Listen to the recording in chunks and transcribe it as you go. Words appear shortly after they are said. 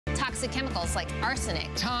toxic chemicals like arsenic.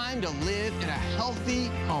 Time to live in a healthy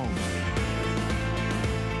home.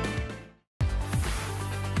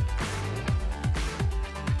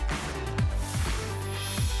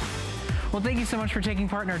 Well, thank you so much for taking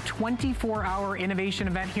part in our 24-hour innovation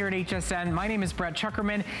event here at HSN. My name is Brett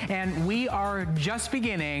Chuckerman, and we are just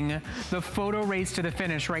beginning the photo race to the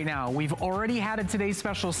finish right now. We've already had a today's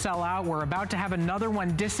special sell out. We're about to have another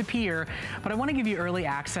one disappear, but I want to give you early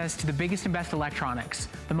access to the biggest and best electronics,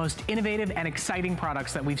 the most innovative and exciting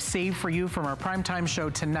products that we've saved for you from our primetime show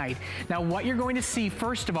tonight. Now, what you're going to see,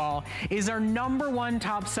 first of all, is our #1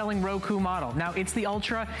 top-selling Roku model. Now, it's the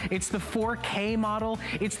Ultra, it's the 4K model,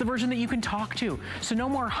 it's the version that you can talk to. So no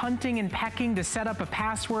more hunting and pecking to set up a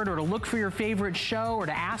password or to look for your favorite show or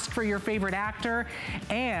to ask for your favorite actor.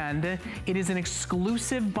 And it is an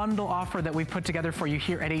exclusive bundle offer that we've put together for you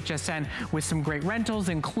here at HSN with some great rentals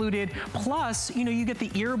included. Plus, you know, you get the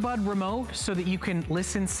earbud remote so that you can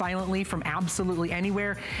listen silently from absolutely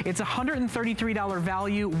anywhere. It's a $133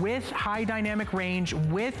 value with high dynamic range,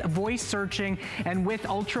 with voice searching, and with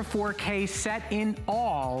Ultra 4K set in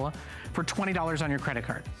all for $20 on your credit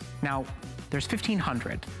card. Now, there's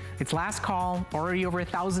 1,500. It's last call, already over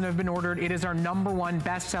 1,000 have been ordered. It is our #1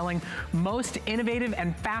 best-selling, most innovative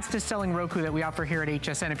and fastest-selling Roku that we offer here at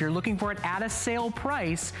HSN. If you're looking for it at a sale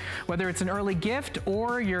price, whether it's an early gift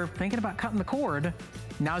or you're thinking about cutting the cord,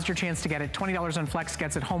 now's your chance to get it. $20 on Flex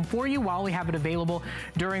gets it home for you while we have it available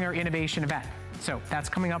during our innovation event. So that's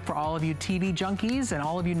coming up for all of you TV junkies, and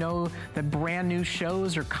all of you know that brand new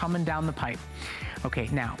shows are coming down the pipe. Okay,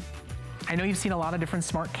 now, I know you've seen a lot of different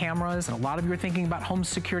smart cameras, and a lot of you are thinking about home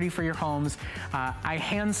security for your homes. I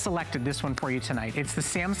hand-selected this one for you tonight. It's the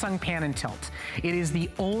Samsung Pan and Tilt. It is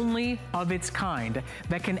the only of its kind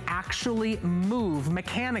that can actually move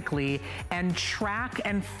mechanically and track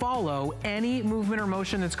and follow any movement or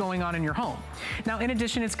motion that's going on in your home. Now, in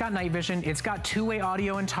addition, it's got night vision, it's got two-way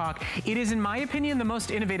audio and talk. It is, in my opinion, the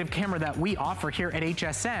most innovative camera that we offer here at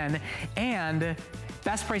HSN, and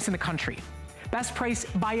best price in the country. Best price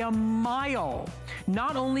by a mile.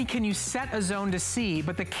 Not only can you set a zone to see,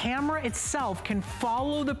 but the camera itself can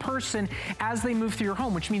follow the person as they move through your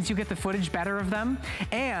home, which means you get the footage better of them,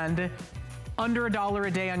 and under $1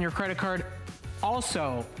 a day on your credit card.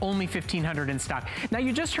 Also, only 1,500 in stock. Now,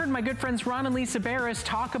 you just heard my good friends Ron and Lisa Barris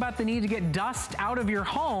talk about the need to get dust out of your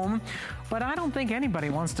home, but I don't think anybody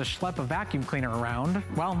wants to schlep a vacuum cleaner around.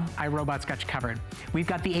 Well, iRobot's got you covered. We've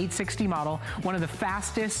got the 860 model, one of the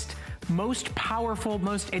fastest, most powerful,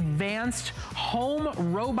 most advanced home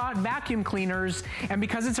robot vacuum cleaners, and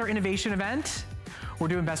because it's our innovation event, we're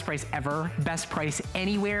doing best price ever, best price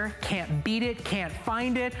anywhere, can't beat it, can't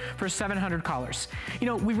find it, for 700 callers. You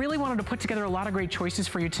know, we really wanted to put together a lot of great choices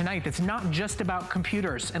for you tonight that's not just about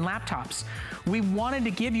computers and laptops. We wanted to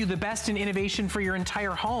give you the best in innovation for your entire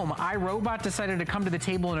home. iRobot decided to come to the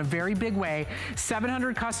table in a very big way.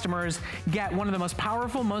 700 customers get one of the most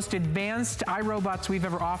powerful, most advanced iRobots we've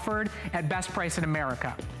ever offered at best price in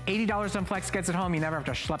America. $80 on Flex gets it home. You never have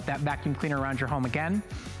to schlep that vacuum cleaner around your home again.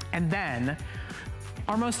 And then,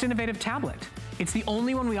 our most innovative tablet. It's the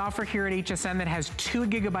only one we offer here at HSN that has 2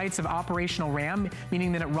 gigabytes of operational RAM,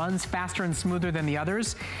 meaning that it runs faster and smoother than the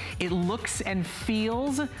others. It looks and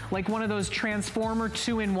feels like one of those Transformer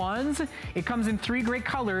 2-in-1s. It comes in 3 great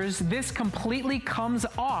colors. This completely comes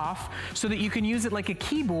off so that you can use it like a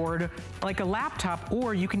keyboard, like a laptop,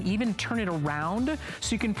 or you can even turn it around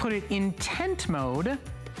so you can put it in tent mode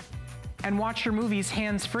and watch your movies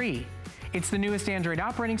hands-free. It's the newest Android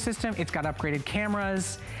operating system. It's got upgraded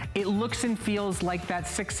cameras. It looks and feels like that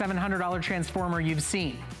 $600–700 Transformer you've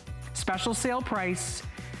seen. Special sale price,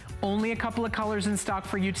 only a couple of colors in stock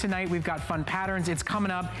for you tonight. We've got fun patterns. It's coming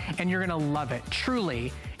up, and you're gonna love it.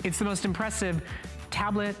 Truly, it's the most impressive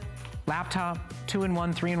tablet, laptop,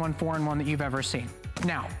 2-in-1, 3-in-1, 4-in-1 that you've ever seen.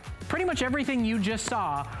 Now, pretty much everything you just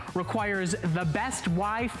saw requires the best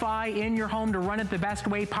Wi-Fi in your home to run it the best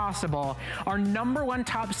way possible. Our #1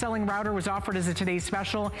 top-selling router was offered as a today's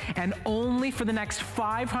special, and only for the next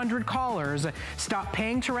 500 callers. Stop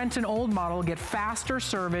paying to rent an old model, get faster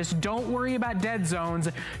service, don't worry about dead zones.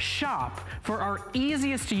 Shop for our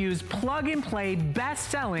easiest to use, plug-and-play,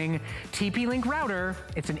 best-selling TP-Link router.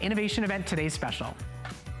 It's an innovation event today's special.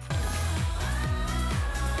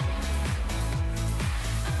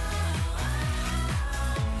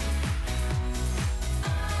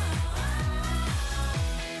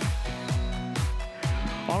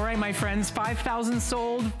 All right. right, my friends, 5,000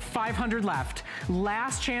 sold, 500 left.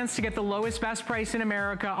 Last chance to get the lowest best price in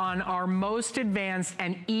America on our most advanced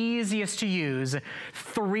and easiest to use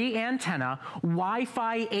 3-antenna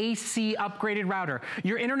Wi-Fi AC upgraded router.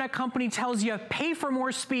 Your internet company tells you pay for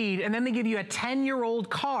more speed, and then they give you a 10-year-old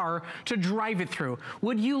car to drive it through.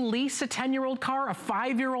 Would you lease a 10-year-old car, a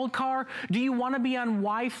 5-year-old car? Do you want to be on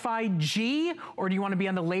Wi-Fi G, or do you want to be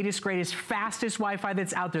on the latest, greatest, fastest Wi-Fi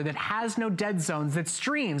that's out there that has no dead zones, that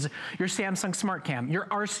streams your Samsung Smart Cam, your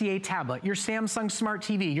RCA tablet, your Samsung Smart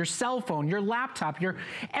TV, your cell phone, your laptop, your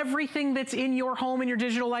everything that's in your home and your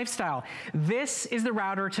digital lifestyle? This is the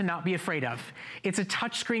router to not be afraid of. It's a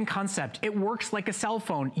touchscreen concept. It works like a cell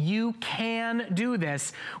phone. You can do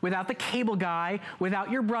this without the cable guy, without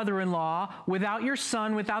your brother-in-law, without your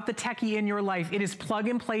son, without the techie in your life. It is plug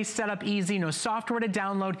and play, set up easy, no software to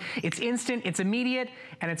download. It's instant, it's immediate,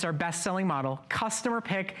 and it's our best-selling model. Customer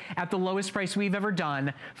pick at the lowest price we've ever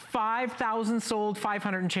done. 5,000 sold,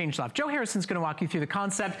 500 and change left. Joe Harrison's gonna walk you through the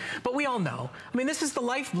concept, but we all know. I mean, this is the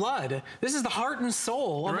lifeblood. This is the heart and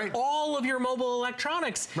soul of all of your mobile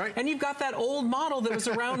electronics. And you've got that old model that was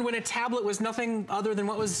around when a tablet was nothing other than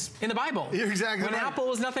what was in the Bible. You're exactly when Apple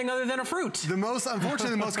was nothing other than a fruit.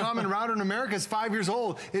 Unfortunately, the most common router in America is 5 years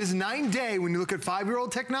old. It is night and day when you look at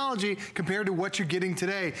 5-year-old technology compared to what you're getting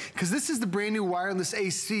today. Because this is the brand new wireless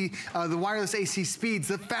AC, the wireless AC speeds,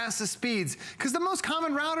 the fastest speeds. Because the most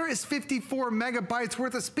common router is 54 megabytes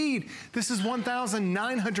worth of speed. This is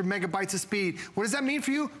 1,900 megabytes of speed. What does that mean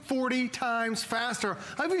for you? 40 times faster.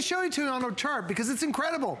 I'll even show you on a chart because it's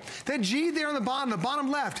incredible. That G there on the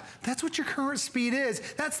bottom left, that's what your current speed is.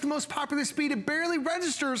 That's the most popular speed. It barely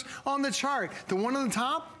registers on the chart. The one on the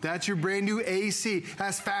top, that's your brand new AC,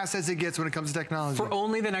 as fast as it gets when it comes to technology. For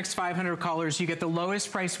only the next 500 callers, you get the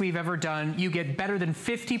lowest price we've ever done. You get better than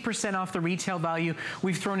 50% off the retail value.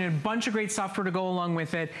 We've thrown in a bunch of great software to go along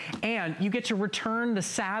with it, and you get to return the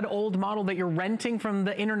sad old model that you're renting from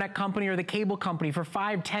the internet company or the cable company for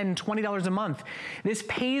 $5, $10, $20 a month. This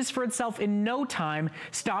pays for itself in no time,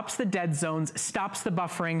 stops the dead zones, stops the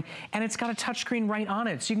buffering, and it's got a touchscreen right on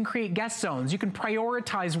it. So you can create guest zones. You can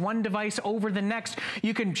prioritize one device over the next.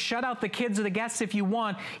 You can shut out the kids or the guests if you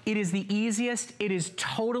want. It is the easiest. It is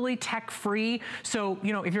totally tech-free. So,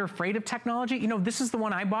 you know, if you're afraid of technology, you know, this is the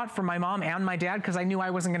one I bought for my mom and my dad because I knew I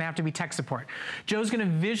wasn't gonna have to be tech support. Joe's gonna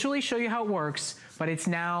visually show you how it works, but it's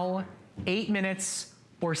now 8 minutes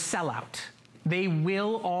or sell out. They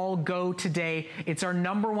will all go today. It's our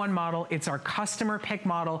 #1 model. It's our customer pick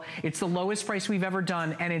model. It's the lowest price we've ever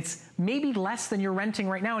done, and it's maybe less than you're renting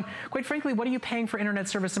right now. And quite frankly, what are you paying for internet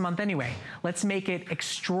service a month anyway? Let's make it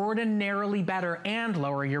extraordinarily better and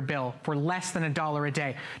lower your bill for less than $1 a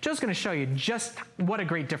day. Joe's gonna show you just what a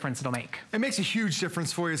great difference it'll make. It makes a huge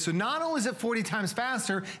difference for you. So not only is it 40 times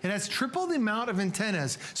faster, it has triple the amount of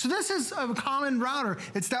antennas. So this is a common router.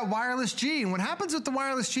 It's that wireless G. And what happens with the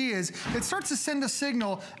wireless G is it starts to send a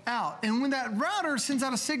signal out. And when that router sends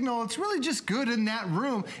out a signal, it's really just good in that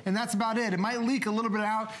room, and that's about it. It might leak a little bit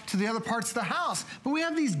out to the other parts of the house. But we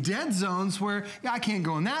have these dead zones where I can't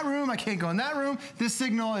go in that room, I can't go in that room, this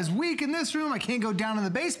signal is weak in this room, I can't go down in the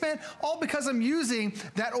basement, all because I'm using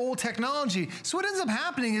that old technology. So what ends up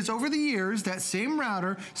happening is over the years, that same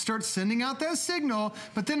router starts sending out that signal,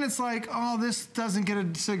 but then it's like, oh, this doesn't get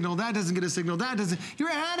a signal, that doesn't get a signal, that doesn't. You're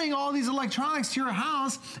adding all these electronics to your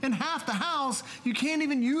house, and half the house, you can't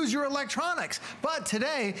even use your electronics. But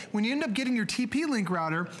today, when you end up getting your TP-Link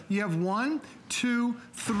router, you have 1, 2,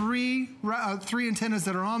 3 antennas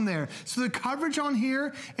that are on there. So the coverage on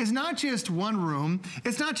here is not just one room,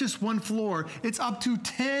 it's not just one floor, it's up to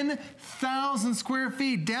 10,000 square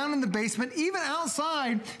feet down in the basement, even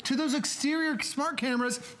outside to those exterior smart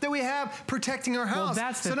cameras that we have protecting our house. Well,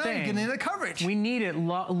 that's the thing. So now you're getting the coverage. We need it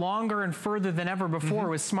longer and further than ever before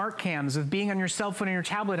with smart cams, with being on your cell phone and your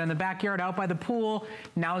tablet in the backyard, out by the pool.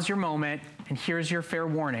 Now's your moment, and here's your fair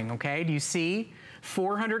warning, okay? Do you see?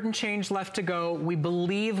 400 and change left to go. We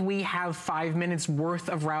believe we have 5 minutes worth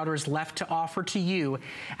of routers left to offer to you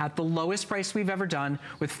at the lowest price we've ever done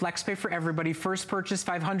with FlexPay for everybody. First purchase,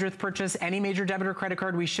 500th purchase, any major debit or credit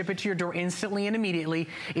card, we ship it to your door instantly and immediately.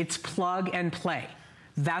 It's plug and play.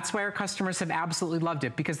 That's why our customers have absolutely loved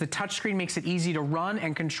it, because the touchscreen makes it easy to run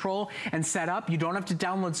and control and set up. You don't have to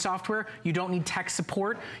download software. You don't need tech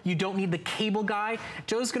support. You don't need the cable guy.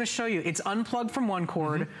 Joe's gonna show you. It's unplugged from one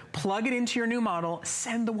cord, plug it into your new model,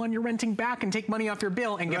 send the one you're renting back and take money off your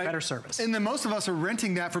bill and get better service. And then most of us are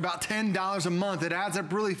renting that for about $10 a month. It adds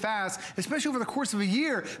up really fast, especially over the course of a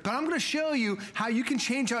year. But I'm gonna show you how you can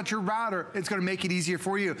change out your router. It's gonna make it easier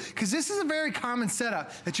for you, because this is a very common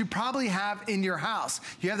setup that you probably have in your house.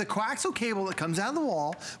 box. You have the coaxial cable that comes out of the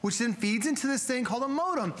wall, which then feeds into this thing called a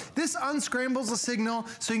modem. This unscrambles the signal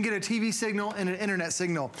so you can get a TV signal and an internet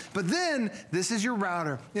signal. But then, this is your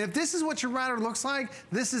router. And if this is what your router looks like,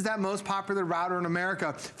 this is that most popular router in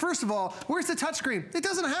America. First of all, where's the touchscreen? It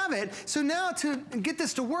doesn't have it. So now to get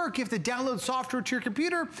this to work, you have to download software to your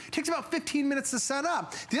computer. It takes about 15 minutes to set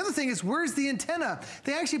up. The other thing is, where's the antenna?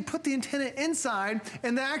 They actually put the antenna inside,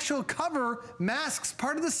 and the actual cover masks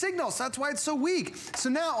part of the signal. So that's why it's so weak. So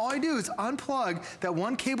now all I do is unplug that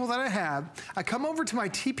one cable that I have. I come over to my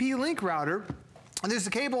TP-Link router, and there's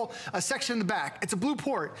a cable, a section in the back. It's a blue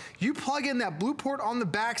port. You plug in that blue port on the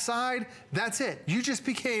back side, that's it. You just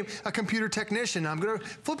became a computer technician. I'm gonna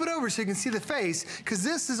flip it over so you can see the face, because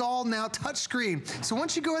this is all now touch screen. So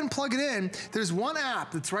once you go ahead and plug it in, there's one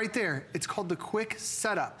app that's right there. It's called the Quick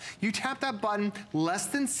Setup. You tap that button, less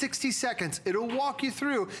than 60 seconds. It'll walk you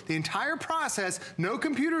through the entire process, no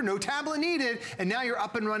computer, no tablet needed, and now you're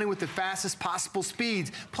up and running with the fastest possible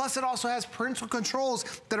speeds. Plus it also has parental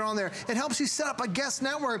controls that are on there. It helps you set up a guest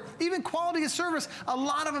network, even quality of service, a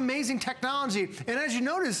lot of amazing technology. And as you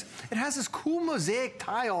notice, it has this cool mosaic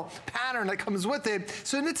tile pattern that comes with it.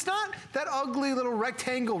 So it's not that ugly little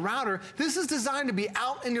rectangle router. This is designed to be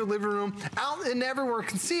out in your living room, out and everywhere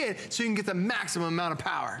can see it, so you can get the maximum amount of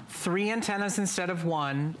power. 3 antennas instead of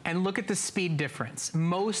 1, and look at the speed difference.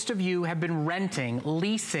 Most of you have been renting,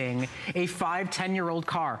 leasing a 5-10-year-old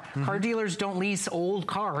car. Car dealers don't lease old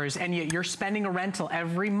cars, and yet you're spending a rental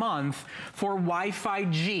every month for Wi-Fi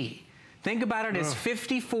G. Think about it as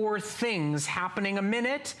 54 things happening a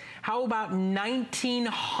minute. How about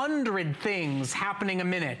 1,900 things happening a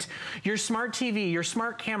minute? Your smart TV, your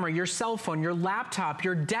smart camera, your cell phone, your laptop,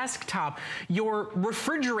 your desktop, your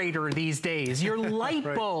refrigerator these days, your light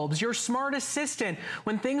bulbs, your smart assistant.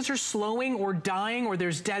 When things are slowing or dying or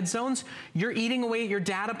there's dead zones, you're eating away at your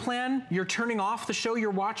data plan. You're turning off the show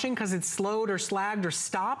you're watching because it's slowed or slagged or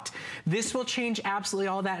stopped. This will change absolutely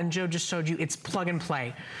all that, and Joe just showed you it's plug and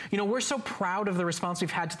play. You know, we're so proud of the response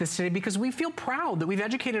we've had to this today because we feel proud that we've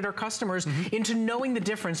educated our customers into knowing the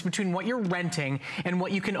difference between what you're renting and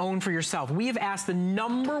what you can own for yourself. We have asked the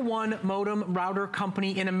 #1 modem router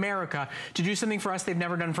company in America to do something for us they've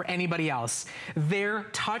never done for anybody else. Their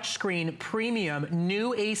touchscreen premium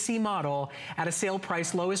new AC model at a sale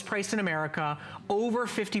price, lowest price in America, over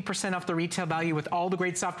 50% off the retail value with all the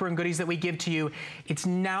great software and goodies that we give to you. It's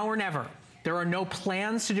now or never. There are no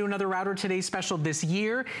plans to do another Router Today special this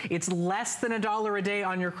year. It's less than $1 a day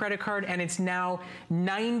on your credit card, and it's now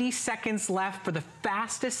 90 seconds left for the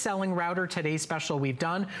fastest selling Router Today special we've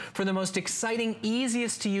done, for the most exciting,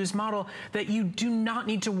 easiest to use model that you do not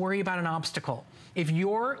need to worry about an obstacle. If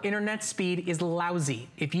your internet speed is lousy,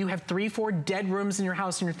 if you have 3-4 dead rooms in your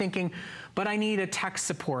house and you're thinking, but I need a tech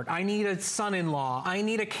support, I need a son-in-law, I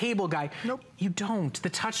need a cable guy. Nope. You don't. The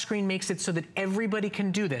touchscreen makes it so that everybody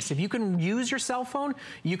can do this. If you can use your cell phone,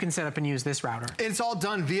 you can set up and use this router. It's all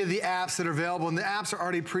done via the apps that are available, and the apps are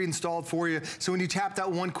already pre-installed for you. So when you tap that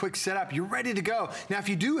one quick setup, you're ready to go. Now, if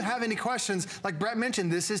you do have any questions, like Brett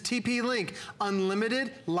mentioned, this is TP-Link,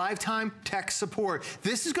 unlimited lifetime tech support.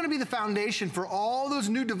 This is going to be the foundation for all those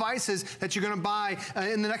new devices that you're going to buy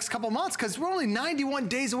in the next couple months, because we're only 91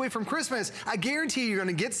 days away from Christmas. I guarantee you're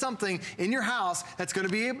going to get something in your house that's going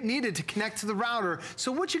to be needed to connect to the router.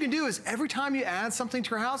 So what you can do is every time you add something to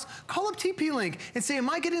your house, call up TP-Link and say, am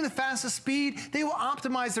I getting the fastest speed? They will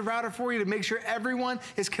optimize the router for you to make sure everyone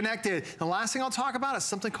is connected. The last thing I'll talk about is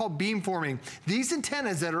something called beamforming. These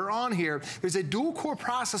antennas that are on here, there's a dual core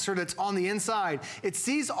processor that's on the inside. It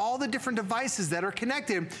sees all the different devices that are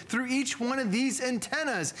connected through each one of these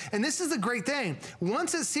antennas. And this is the great thing.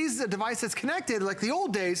 Once it sees the device that's connected, like the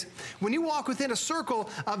old days, when you walk within a circle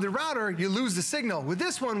of the router, you lose the signal. With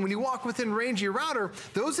this one, when you walk within range of your router,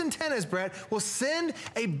 those antennas, Brett, will send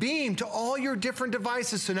a beam to all your different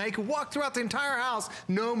devices. So now you can walk throughout the entire house,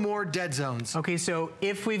 no more dead zones. Okay, so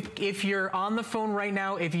if you're on the phone right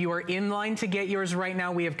now, if you are in line to get yours right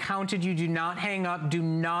now, we have counted you. Do not hang up. Do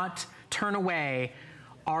not turn away.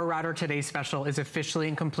 Our Router Today special is officially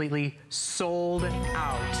and completely sold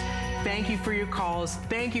out. Thank you for your calls.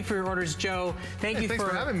 Thank you for your orders, Joe. Thank you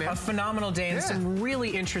for having me. A phenomenal day and some really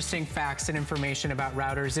interesting facts and information about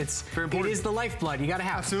routers. It is the lifeblood. You got to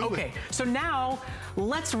have. Absolutely. Okay, so now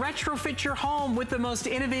let's retrofit your home with the most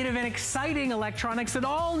innovative and exciting electronics that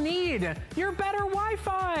all need. Your better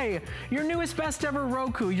Wi-Fi, your newest best ever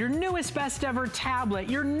Roku, your newest best ever tablet,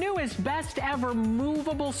 your newest best ever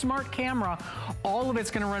movable smart camera. All of it's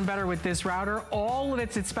going to run better with this router. All of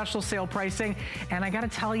it's at special sale pricing. And I got to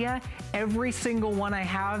tell you, Every single one I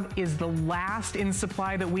have is the last in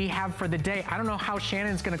supply that we have for the day. I don't know how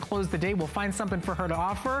Shannon's gonna close the day. We'll find something for her to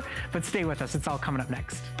offer, but stay with us. It's all coming up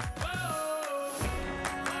next.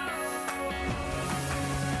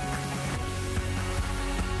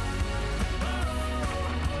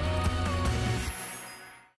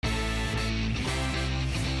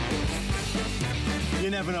 You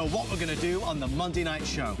never know what we're going to do on the Monday night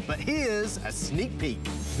show, but here's a sneak peek.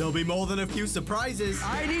 There'll be more than a few surprises.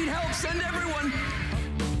 I need help, send everyone.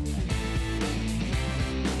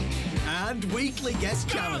 And weekly guest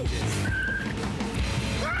challenges.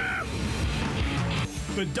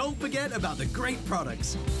 But don't forget about the great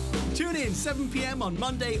products. Tune in 7 p.m. on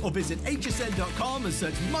Monday or visit hsn.com and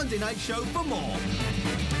search Monday Night Show for more.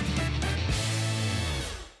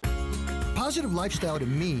 Positive lifestyle to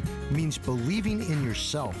me means believing in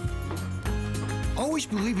yourself. Always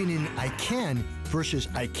believing in I can versus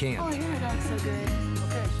I can't. Oh, here, that's so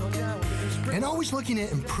good. And always looking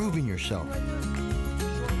at improving yourself.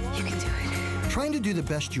 You can do it. Trying to do the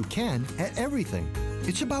best you can at everything.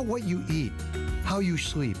 It's about what you eat, how you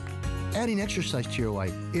sleep, adding exercise to your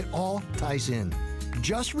life. It all ties in.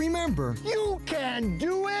 Just remember, you can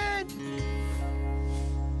do it!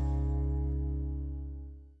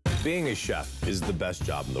 Being a chef is the best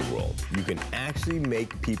job in the world. You can actually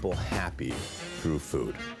make people happy through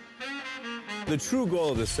food. The true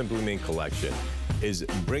goal of the Simply Mean collection is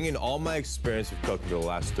bringing all my experience of cooking for the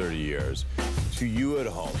last 30 years to you at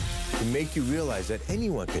home to make you realize that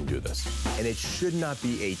anyone can do this. And it should not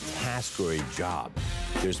be a task or a job.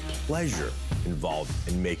 There's pleasure involved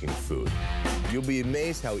in making food. You'll be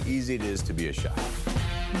amazed how easy it is to be a chef.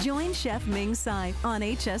 Join Chef Ming Tsai on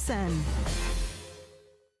HSN.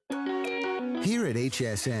 Here at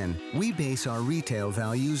HSN, we base our retail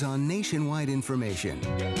values on nationwide information.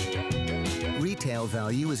 Retail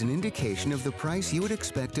value is an indication of the price you would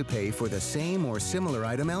expect to pay for the same or similar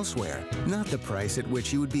item elsewhere, not the price at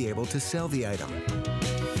which you would be able to sell the item.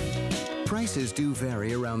 Prices do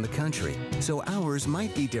vary around the country, so ours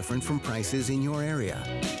might be different from prices in your area.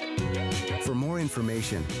 For more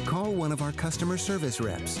information, call one of our customer service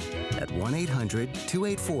reps at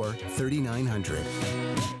 1-800-284-3900.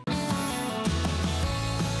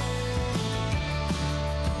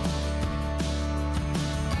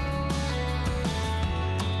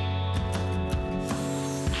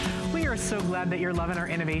 So glad that you're loving our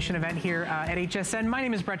innovation event here at HSN. My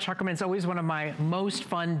name is Brett Chuckerman. It's always one of my most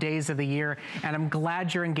fun days of the year, and I'm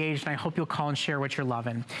glad you're engaged, and I hope you'll call and share what you're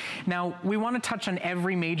loving. Now, we want to touch on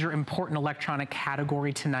every major important electronic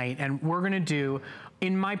category tonight, and we're going to do,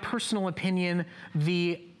 in my personal opinion,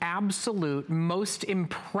 the absolute most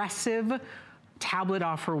impressive tablet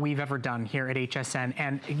offer we've ever done here at HSN,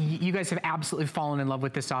 and you guys have absolutely fallen in love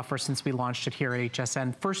with this offer since we launched it here at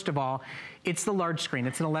HSN. First of all, it's the large screen.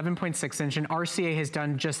 It's an 11.6 inch, and RCA has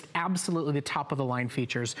done just absolutely the top of the line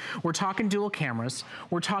features. We're talking dual cameras.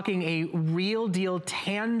 We're talking a real deal,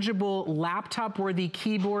 tangible laptop-worthy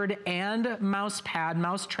keyboard and mouse pad,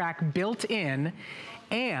 mouse track built in,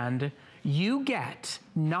 and you get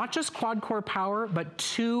not just quad-core power, but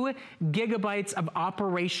 2 gigabytes of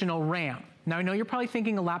operational RAM. Now, I know you're probably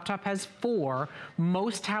thinking a laptop has 4.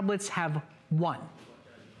 Most tablets have 1,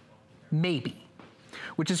 maybe.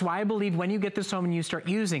 Which is why I believe when you get this home and you start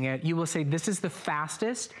using it, you will say, this is the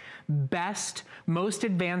fastest, best, most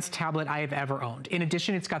advanced tablet I have ever owned. In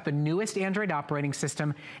addition, it's got the newest Android operating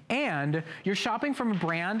system, and you're shopping from a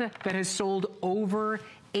brand that has sold over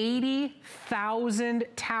 80,000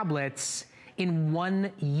 tablets in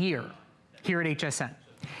 1 year here at HSN.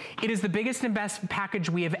 It is the biggest and best package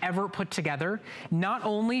we have ever put together. Not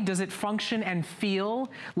only does it function and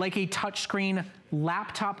feel like a touchscreen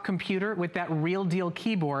laptop computer with that real deal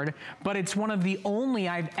keyboard, but it's one of the only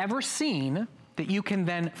I've ever seen that you can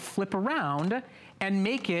then flip around and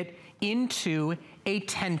make it into a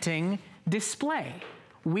tenting display.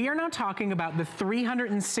 We are now talking about the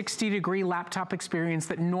 360-degree laptop experience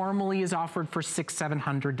that normally is offered for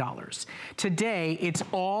 $600–700. Today, it's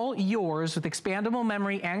all yours with expandable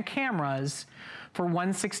memory and cameras for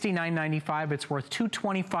 $169.95. It's worth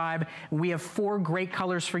 $225. We have 4 great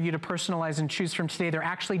colors for you to personalize and choose from today. They're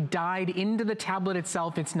actually dyed into the tablet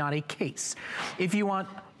itself. It's not a case. If you want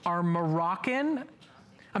our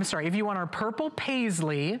if you want our purple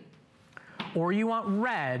paisley, or you want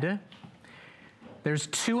red, there's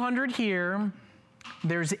 200 here,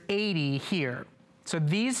 there's 80 here. So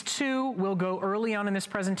these 2 will go early on in this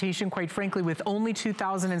presentation, quite frankly, with only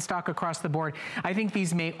 2,000 in stock across the board. I think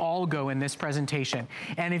these may all go in this presentation.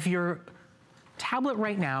 And if you're tablet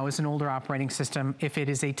right now is an older operating system. If it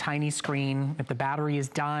is a tiny screen, if the battery is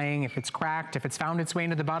dying, if it's cracked, if it's found its way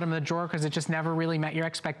into the bottom of the drawer because it just never really met your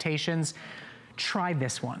expectations, try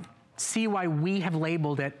this one. See why we have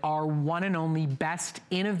labeled it our one and only best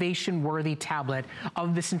innovation-worthy tablet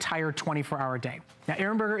of this entire 24-hour day. Now,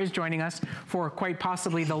 Aaron Berger is joining us for quite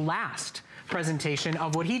possibly the last presentation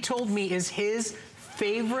of what he told me is his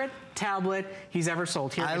favorite tablet he's ever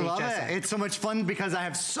sold here at HSN. I love it. It's so much fun because I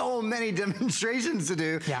have so many demonstrations to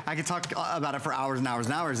do. Yeah. I could talk about it for hours and hours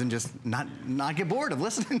and hours and just not get bored of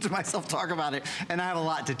listening to myself talk about it. And I have a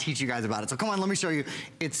lot to teach you guys about it. So come on, let me show you.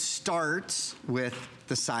 It starts with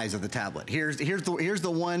the size of the tablet. Here's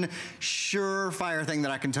the one surefire thing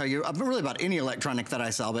that I can tell you, really about any electronic that I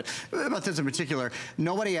sell, but about this in particular.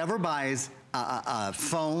 Nobody ever buys a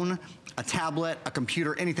phone, a tablet, a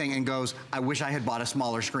computer, anything, and goes, I wish I had bought a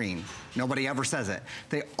smaller screen. Nobody ever says it.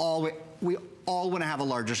 We all want to have a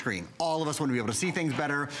larger screen. All of us want to be able to see things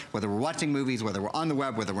better, whether we're watching movies, whether we're on the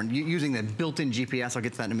web, whether we're using the built-in GPS. I'll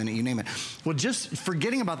get to that in a minute, you name it. Well, just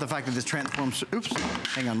forgetting about the fact that this transforms, oops,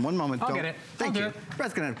 hang on one moment. I'll get it. Thank you.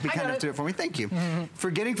 Brett's going to be kind enough to do it for me. Thank you.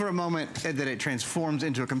 Forgetting for a moment that it transforms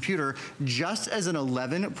into a computer, just as an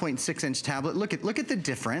 11.6-inch tablet, look at the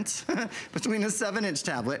difference between a 7-inch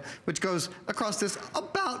tablet, which goes across this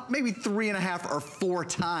about maybe 3.5 or 4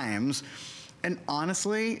 times. And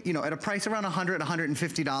honestly, you know, at a price around $100,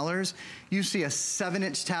 $150, you see a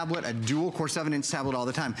 7-inch tablet, a dual-core 7-inch tablet all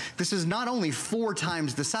the time. This is not only 4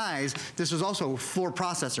 times the size, this is also 4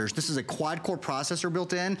 processors. This is a quad-core processor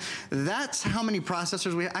built in. That's how many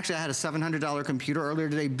processors we actually, I had a $700 computer earlier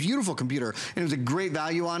today, beautiful computer, and it was a great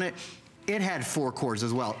value on it. It had 4 cores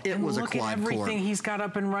as well. It was a quad core. Look at everything he's got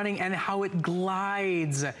up and running and how it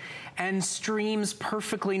glides and streams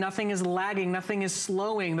perfectly. Nothing is lagging, nothing is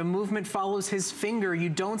slowing. The movement follows his finger. You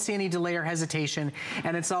don't see any delay or hesitation.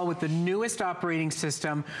 And it's all with the newest operating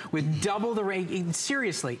system with double the rate.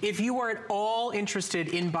 Seriously, if you are at all interested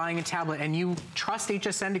in buying a tablet and you trust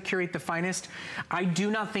HSN to curate the finest, I do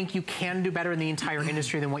not think you can do better in the entire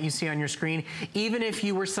industry than what you see on your screen. Even if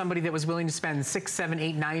you were somebody that was willing to spend $600,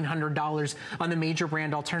 $700, $800, $900 on the major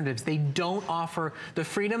brand alternatives, they don't offer the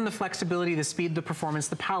freedom, the flexibility, the speed, the performance,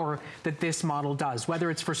 the power that this model does.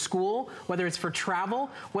 Whether it's for school, whether it's for travel,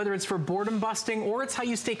 whether it's for boredom busting, or it's how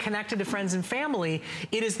you stay connected to friends and family,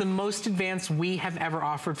 it is the most advanced we have ever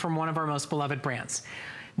offered from one of our most beloved brands.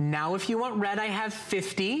 Now, if you want red, I have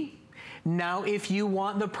 50. Now, if you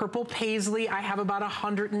want the purple paisley, I have about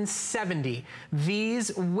 170.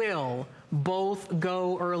 These will both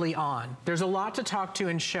go early on. There's a lot to talk to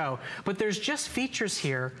and show, but there's just features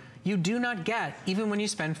here you do not get even when you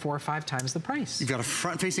spend 4 or 5 times the price. You've got a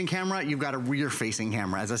front-facing camera, you've got a rear-facing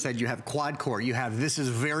camera. As I said, you have quad-core. You have, this is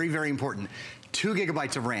very, very important, 2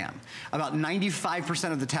 gigabytes of RAM. About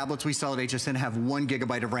 95% of the tablets we sell at HSN have 1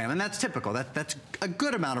 gigabyte of RAM, and that's typical. That's a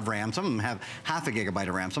good amount of RAM. Some of them have half a gigabyte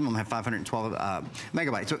of RAM. Some of them have 512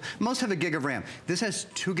 megabytes. So most have a gig of RAM. This has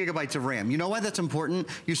 2 gigabytes of RAM. You know why that's important?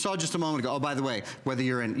 You saw just a moment ago, oh, by the way, whether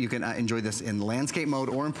you're in, you can enjoy this in landscape mode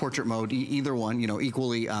or in portrait mode, either one, you know,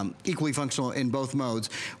 equally functional in both modes.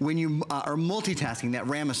 When you are multitasking, that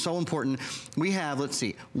RAM is so important. We have, let's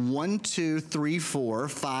see, 1, 2, 3, 4,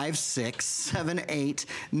 5, 6, 7, 8,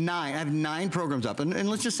 9. I have 9 programs up. And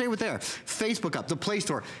let's just say with there. Facebook up, the Play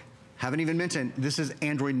Store. Haven't even mentioned, this is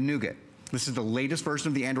Android Nougat. This is the latest version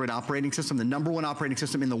of the Android operating system, the #1 operating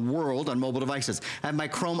system in the world on mobile devices. I have my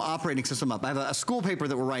Chrome operating system up. I have a school paper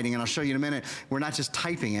that we're writing, and I'll show you in a minute. We're not just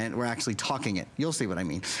typing it, we're actually talking it. You'll see what I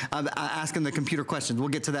mean. Asking the computer questions. We'll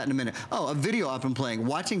get to that in a minute. Oh, a video up and playing.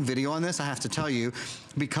 Watching video on this, I have to tell you,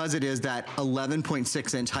 because it is that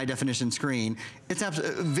 11.6-inch high-definition screen, it's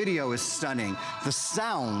video is stunning. The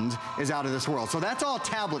sound is out of this world. So that's all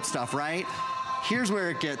tablet stuff, right? Here's where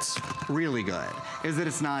it gets really good, is that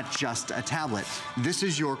it's not just a tablet. This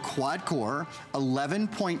is your quad-core,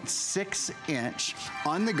 11.6-inch,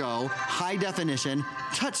 on-the-go, high-definition,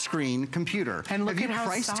 touchscreen computer. And look at how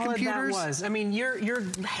solid that was. I mean, you're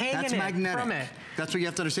hanging it from it. That's what you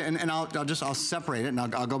have to understand. And I'll separate it, and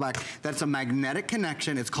I'll go back. That's a magnetic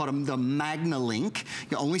connection. It's called the MagnaLink.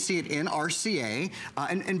 You only see it in RCA.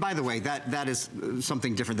 And by the way, that is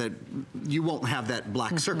something different. That you won't have that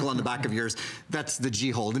black circle on the back of yours. That's the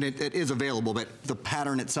G-hold, and it is available, but the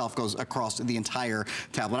pattern itself goes across the entire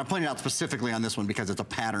tablet. I pointed out specifically on this one because it's a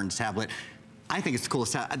patterned tablet. I think it's the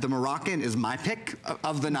coolest. The Moroccan is my pick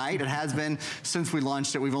of the night. It has been since we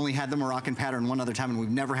launched it. We've only had the Moroccan pattern one other time, and we've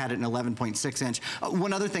never had it in 11.6-inch.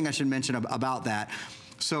 One other thing I should mention about that.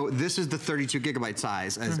 So this is the 32 gigabyte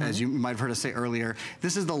size, as you might have heard us say earlier.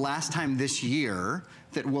 This is the last time this year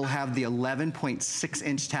that will have the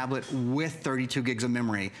 11.6-inch tablet with 32 gigs of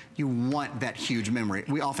memory. You want that huge memory.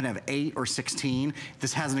 We often have 8 or 16.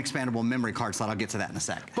 This has an expandable memory card slot. I'll get to that in a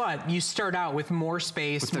sec. But you start out with more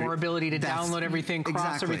space, more ability to download everything,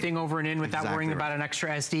 cross everything over and in without worrying about an extra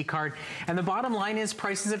SD card. And the bottom line is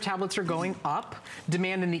prices of tablets are going up.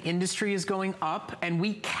 Demand in the industry is going up. And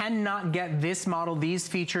we cannot get this model, these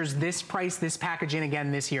features, this price, this packaging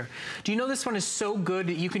again this year. Do you know this one is so good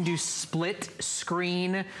that you can do split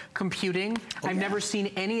screen computing? I've never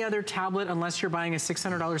seen any other tablet, unless you're buying a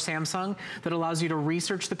 $600 Samsung, that allows you to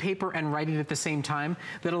research the paper and write it at the same time,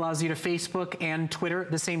 that allows you to Facebook and Twitter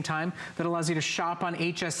at the same time, that allows you to shop on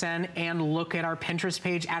HSN and look at our Pinterest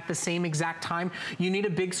page at the same exact time. You need a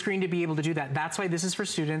big screen to be able to do that. That's why this is for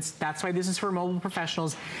students. That's why this is for mobile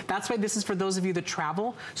professionals. That's why this is for those of you that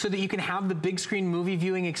travel, so that you can have the big screen movie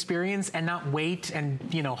viewing experience and not wait and,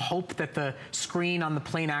 you know, hope that the screen on the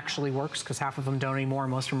plane actually works, because half of them don't anymore.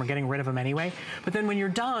 Most of them are getting rid of them anyway. But then when you're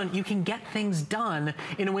done, you can get things done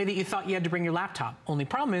in a way that you thought you had to bring your laptop. Only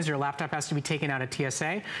problem is your laptop has to be taken out of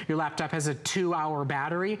TSA. Your laptop has a 2-hour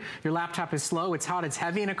battery. Your laptop is slow, it's hot, it's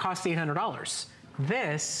heavy, and it costs $800.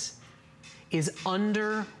 This is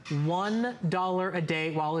under $1 a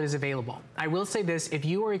day while it is available. I will say this, if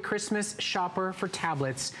you are a Christmas shopper for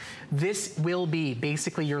tablets, this will be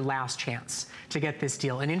basically your last chance to get this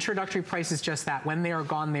deal. An introductory price is just that. When they are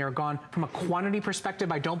gone, they are gone. From a quantity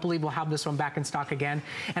perspective, I don't believe we'll have this one back in stock again.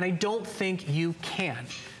 And I don't think you can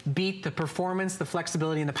beat the performance, the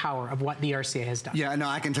flexibility, and the power of what the RCA has done. Yeah, no,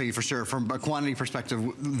 I can tell you for sure, from a quantity perspective,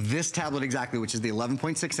 this tablet exactly, which is the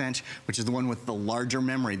 11.6 inch, which is the one with the larger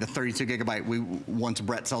memory, the 32 gigabyte, once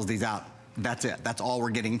Brett sells these out, that's it. That's all we're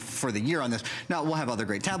getting for the year on this. Now, we'll have other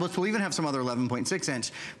great tablets. We'll even have some other 11.6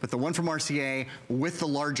 inch, but the one from RCA with the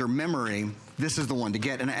larger memory, this is the one to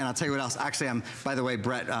get. And I'll tell you what else. Actually, by the way,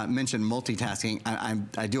 Brett mentioned multitasking.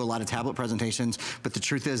 I do a lot of tablet presentations, but the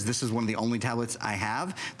truth is this is one of the only tablets I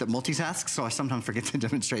have that multitasks, so I sometimes forget to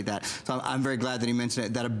demonstrate that. So I'm very glad that he mentioned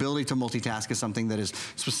it. That ability to multitask is something that is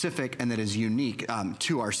specific and that is unique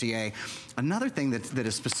to RCA. Another thing that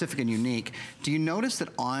is specific and unique, do you notice that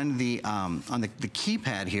on the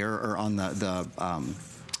keypad here, or on the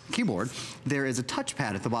keyboard, there is a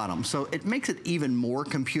touchpad at the bottom. So it makes it even more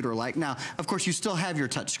computer-like. Now, of course, you still have your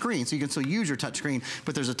touch screen, so you can still use your touch screen,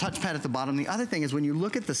 but there's a touchpad at the bottom. The other thing is when you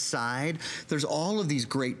look at the side, there's all of these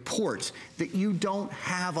great ports that you don't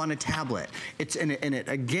have on a tablet. And it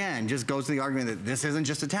again just goes to the argument that this isn't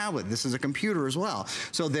just a tablet, this is a computer as well.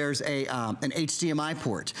 So there's an HDMI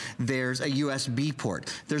port, there's a USB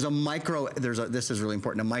port, there's this is really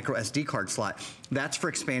important, a micro SD card slot. That's for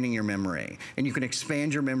expanding your memory. And you can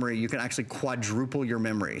expand your memory, you can actually quadruple your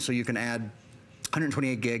memory. So you can add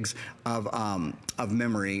 128 gigs of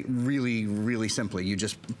memory really, really simply. You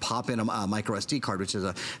just pop in a micro SD card, which is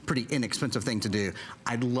a pretty inexpensive thing to do.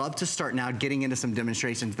 I'd love to start now getting into some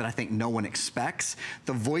demonstrations that I think no one expects.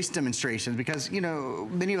 The voice demonstrations, because, you know,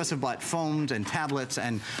 many of us have bought phones and tablets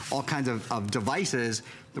and all kinds of devices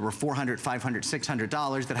that were $400, $500,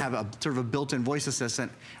 $600 that have a sort of a built-in voice assistant,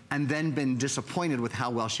 and then been disappointed with how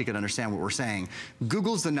well she could understand what we're saying.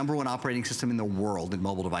 Google's the #1 operating system in the world in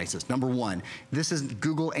mobile devices. #1. This is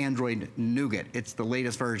Google Android Nougat. It's the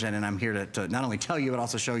latest version, and I'm here to not only tell you, but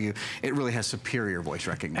also show you it really has superior voice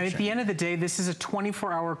recognition. And at the end of the day, this is a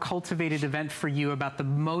 24-hour cultivated event for you about the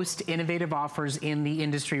most innovative offers in the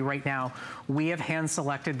industry right now. We have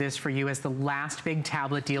hand-selected this for you as the last big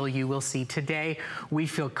tablet deal you will see today. We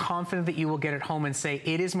feel confident that you will get it home and say,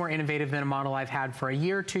 it is more innovative than a model I've had for a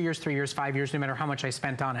year, 2 years, 3 years, 5 years, no matter how much I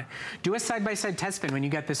spent on it. Do a side-by-side test spin when you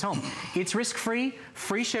get this home. It's risk-free,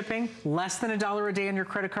 free shipping, less than $1 a day on your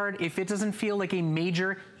credit card. If it doesn't feel like a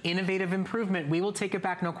major innovative improvement, we will take it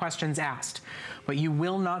back, no questions asked. But you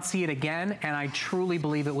will not see it again, and I truly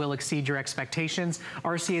believe it will exceed your expectations.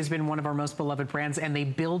 RCA has been one of our most beloved brands, and they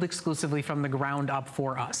build exclusively from the ground up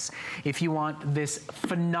for us. If you want this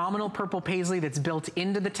phenomenal purple paisley that's built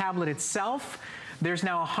into the tablet itself, there's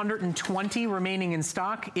now 120 remaining in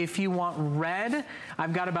stock. If you want red,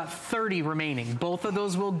 I've got about 30 remaining. Both of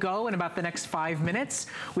those will go in about the next 5 minutes.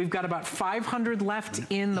 We've got about 500 left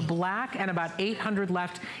in the black and about 800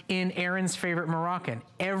 left in Aaron's favorite Moroccan.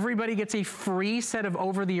 Everybody gets a free set of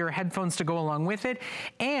over-the-ear headphones to go along with it,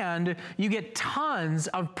 and you get tons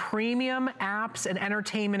of premium apps and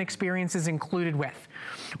entertainment experiences included with.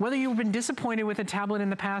 Whether you've been disappointed with a tablet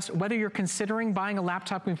in the past, whether you're considering buying a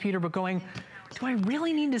laptop computer but going, do I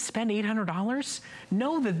really need to spend $800?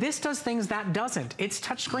 Know that this does things that doesn't. It's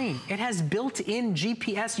touchscreen. It has built-in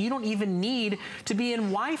GPS. You don't even need to be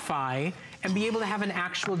in Wi-Fi and be able to have an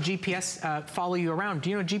actual GPS follow you around. Do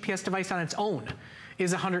you know a GPS device on its own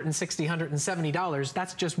is $160, $170.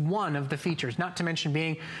 That's just one of the features, not to mention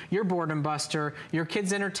being your boredom buster, your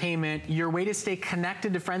kids' entertainment, your way to stay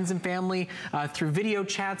connected to friends and family through video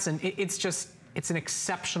chats, and it's an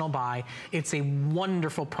exceptional buy. It's a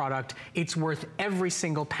wonderful product. It's worth every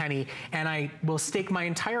single penny. And I will stake my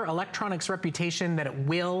entire electronics reputation that it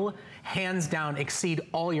will, hands down, exceed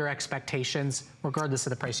all your expectations, regardless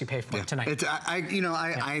of the price you pay for it tonight.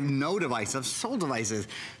 I know devices, I've sold devices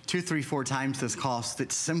 2, 3, 4 times this cost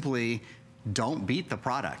that simply don't beat the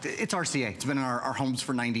product. It's RCA. It's been in our homes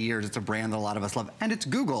for 90 years. It's a brand that a lot of us love. And it's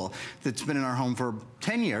Google that's been in our home for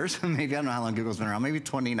 10 years. Maybe, I don't know how long Google's been around, maybe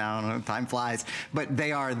 20 now, I don't know, time flies. But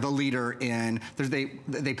they are the leader in,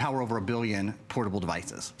 they power over 1 billion portable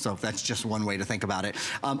devices. So that's just one way to think about it.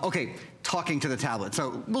 Okay, talking to the tablet.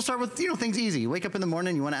 So we'll start with, things easy. You wake up in the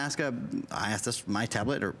morning, you want to ask I ask this my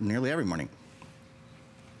tablet nearly every morning.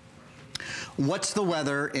 What's the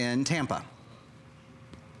weather in Tampa?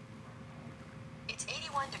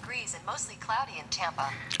 Degrees and mostly cloudy in Tampa.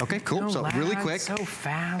 Okay, cool. So really quick. So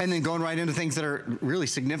fast. And then going right into things that are really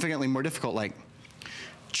significantly more difficult, like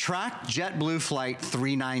track JetBlue flight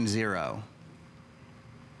 390.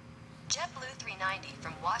 JetBlue 390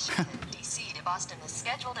 from Washington, D.C. to Boston is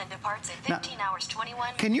scheduled and departs in 15 hours, 21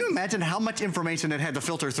 minutes. Can you imagine how much information it had to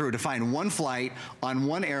filter through to find one flight on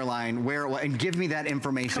one airline where it was, and give me that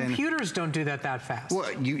information? Computers don't do that fast.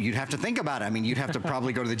 Well, you'd have to think about it. I mean, you'd have to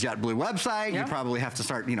probably go to the JetBlue website. You'd probably have to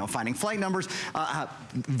start, finding flight numbers.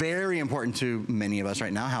 Very important to many of us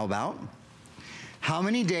right now. How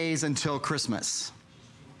many days until Christmas?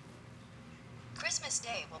 Christmas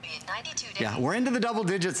Day will be in 92 days. Yeah, we're into the double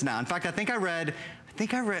digits now. In fact, I think I read,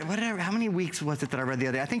 how many weeks was it that I read the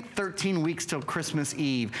other day? I think 13 weeks till Christmas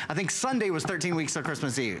Eve. I think Sunday was 13 weeks till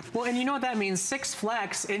Christmas Eve. Well, and you know what that means? 6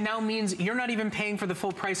 Flex, it now means you're not even paying for the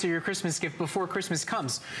full price of your Christmas gift before Christmas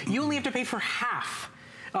comes. You only have to pay for half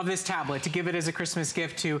of this tablet to give it as a Christmas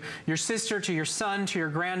gift to your sister, to your son, to your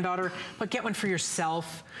granddaughter, but get one for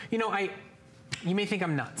yourself. You may think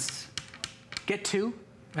I'm nuts. Get 2,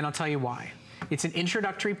 and I'll tell you why. It's an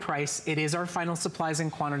introductory price. It is our final supplies and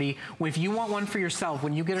quantity. If you want one for yourself,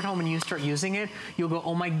 when you get it home and you start using it, you'll go,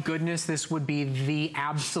 oh my goodness, this would be the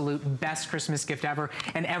absolute best Christmas gift ever.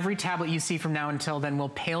 And every tablet you see from now until then will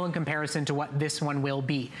pale in comparison to what this one will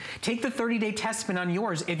be. Take the 30-day test spin on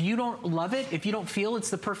yours. If you don't love it, if you don't feel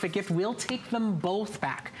it's the perfect gift, we'll take them both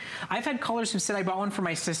back. I've had callers who said I bought one for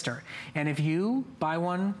my sister. And if you buy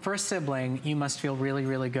one for a sibling, you must feel really,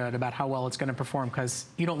 really good about how well it's going to perform, because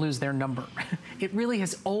you don't lose their number. It really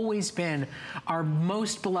has always been our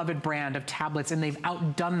most beloved brand of tablets, and they've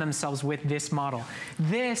outdone themselves with this model.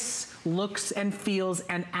 This looks and feels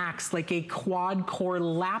and acts like a quad-core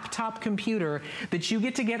laptop computer that you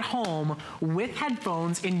get home with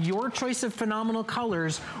headphones in your choice of phenomenal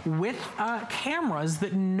colors, with cameras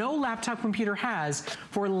that no laptop computer has,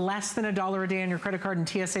 for less than $1 a day on your credit card, and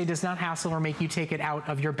TSA does not hassle or make you take it out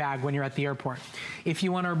of your bag when you're at the airport. If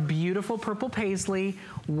you want our beautiful purple paisley,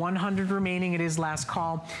 100 remaining, it is last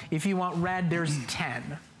call. If you want red, there's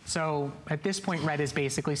 10. So at this point, red is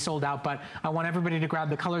basically sold out, but I want everybody to grab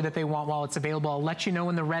the color that they want while it's available. I'll let you know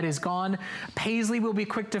when the red is gone. Paisley will be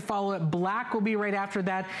quick to follow it. Black will be right after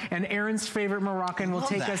that. And Aaron's favorite Moroccan will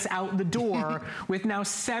take us out the door with now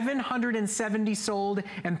 770 sold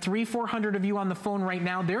and 400 of you on the phone right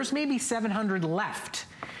now. There's maybe 700 left.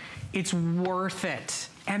 It's worth it.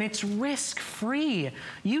 And it's risk-free.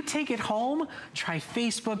 You take it home, try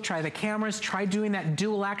Facebook, try the cameras, try doing that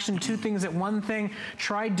dual action, 2 things at one thing,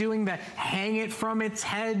 try doing the hang it from its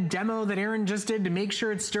head demo that Aaron just did to make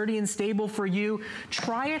sure it's sturdy and stable for you.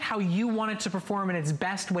 Try it how you want it to perform in its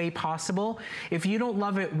best way possible. If you don't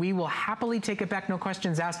love it, we will happily take it back, no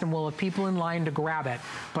questions asked, and we'll have people in line to grab it.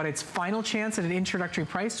 But it's final chance at an introductory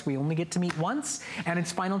price. We only get to meet once, and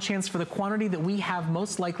it's final chance for the quantity that we have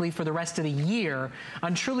most likely for the rest of the year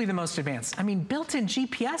on truly the most advanced. I mean, built-in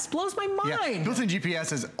GPS blows my mind. Yeah, built-in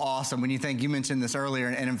GPS is awesome. When you think, you mentioned this earlier,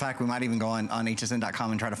 and in fact, we might even go on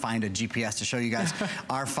HSN.com and try to find a GPS to show you guys.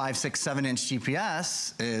 Our 5, 6, 7-inch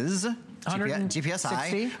GPS is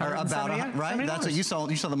GPSi, or about, right? That's what you saw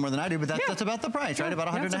them more than I do, but that's about the price, right? About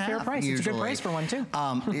 100 and a half. That's a fair price. Usually. It's a good price for one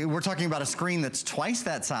too. We're talking about a screen that's twice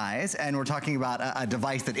that size, and we're talking about a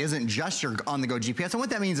device that isn't just your on-the-go GPS. And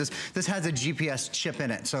what that means is this has a GPS chip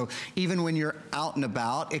in it. So even when you're out and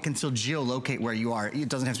about, it can still geolocate where you are. It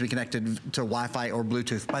doesn't have to be connected to Wi-Fi or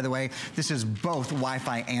Bluetooth. By the way, this is both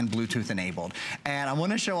Wi-Fi and Bluetooth enabled. And I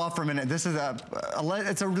want to show off for a minute. This is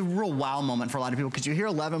it's a real wow moment for a lot of people, because you hear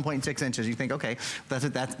 11.6 inches, you think, okay,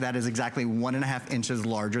 that is exactly 1.5 inches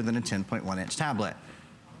larger than a 10.1 inch tablet.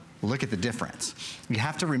 Look at the difference. You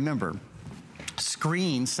have to remember,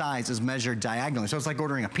 screen size is measured diagonally. So it's like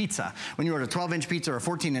ordering a pizza. When you order a 12-inch pizza or a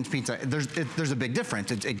 14-inch pizza, there's a big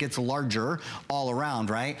difference. It gets larger all around,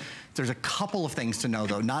 right? There's a couple of things to know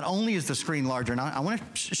though. Not only is the screen larger, now I want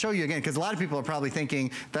to show you again, because a lot of people are probably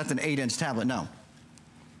thinking that's an 8-inch tablet. No.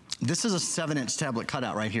 This is a 7-inch tablet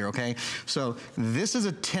cutout right here, okay? So this is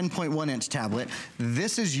a 10.1-inch tablet.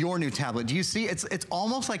 This is your new tablet. Do you see? It's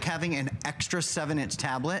almost like having an extra 7-inch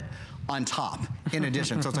tablet on top in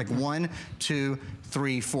addition. So it's like 1, 2,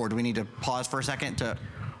 3, 4. Do we need to pause for a second to...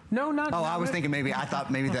 No, not. Oh, I was thinking maybe, I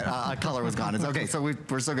thought maybe that color was gone. It's okay, so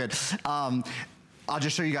we're so good. I'll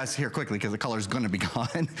just show you guys here quickly because the color is going to be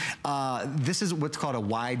gone. This is what's called a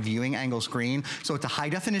wide viewing angle screen. So it's a high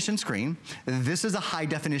definition screen. This is a high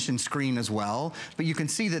definition screen as well, but you can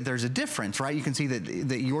see that there's a difference, right? You can see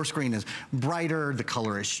that your screen is brighter, the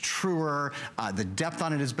color is truer, the depth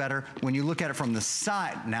on it is better. When you look at it from the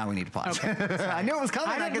side, now we need to pause. Okay. I knew it was coming.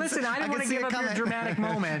 I didn't want to give up your dramatic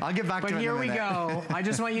moment. I'll get back to it in a minute. But here we go. I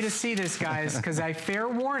just want you to see this, guys, because fair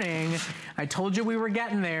warning, I told you we were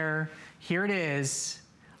getting there. Here it is,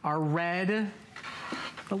 our red.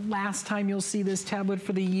 The last time you'll see this tablet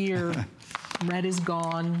for the year. Red is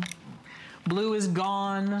gone, blue is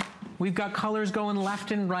gone. We've got colors going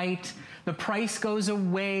left and right. The price goes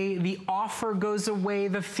away, the offer goes away,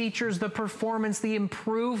 the features, the performance, the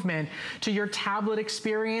improvement to your tablet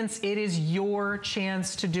experience. It is your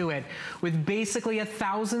chance to do it. With basically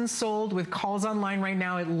 1,000 sold, with calls online right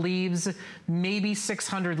now, it leaves maybe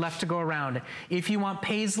 600 left to go around. If you want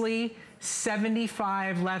Paisley,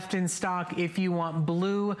 75 left in stock. If you want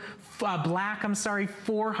black,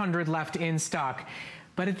 400 left in stock.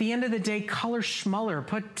 But at the end of the day, color schmuller.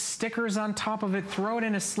 Put stickers on top of it, throw it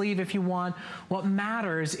in a sleeve if you want. What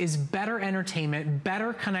matters is better entertainment,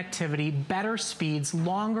 better connectivity, better speeds,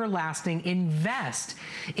 longer lasting. Invest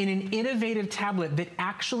in an innovative tablet that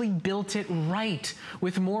actually built it right,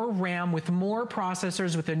 with more RAM, with more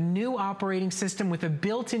processors, with a new operating system, with a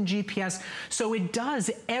built-in GPS. So it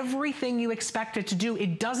does everything you expect it to do.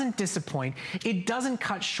 It doesn't disappoint, it doesn't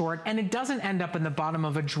cut short, and it doesn't end up in the bottom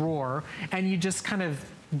of a drawer and you just kind of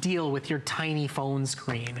deal with your tiny phone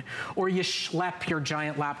screen, or you schlep your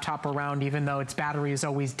giant laptop around even though its battery is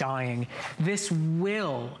always dying. This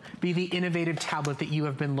will be the innovative tablet that you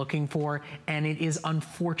have been looking for, and it is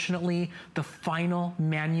unfortunately the final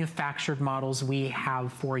manufactured models we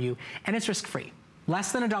have for you, and it's risk-free.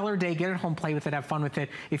 Less than $1 a day, get it home, play with it, have fun with it.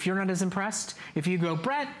 If you're not as impressed, if you go,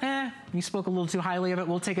 Brett, you spoke a little too highly of it,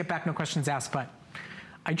 we'll take it back, no questions asked, but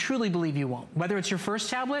I truly believe you won't. Whether it's your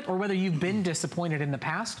first tablet or whether you've been disappointed in the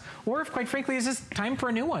past, or if quite frankly it's just time for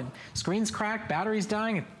a new one. Screen's cracked, battery's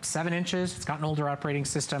dying, it's 7 inches, it's got an older operating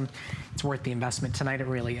system. It's worth the investment tonight, it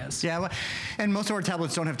really is. Yeah, well, and most of our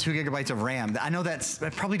tablets don't have 2 gigabytes of RAM. I know that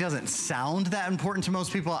probably doesn't sound that important to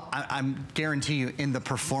most people. I guarantee you in the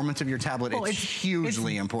performance of your tablet, it's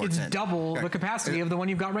hugely important. It's double the capacity of the one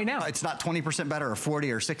you've got right now. It's not 20% better or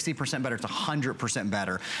 40 or 60% better, it's 100%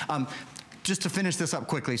 better. Just to finish this up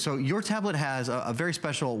quickly, so your tablet has a very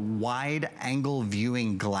special wide angle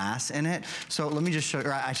viewing glass in it. So let me just show you,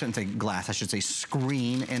 or I shouldn't say glass, I should say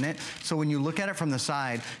screen in it. So when you look at it from the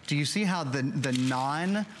side, do you see how the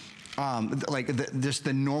just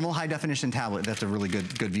the normal high definition tablet, that's a really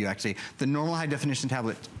good view actually. The normal high definition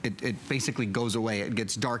tablet, it basically goes away. It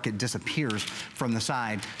gets dark, it disappears from the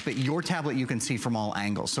side. But your tablet you can see from all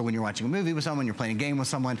angles. So when you're watching a movie with someone, you're playing a game with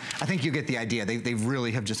someone, I think you get the idea. They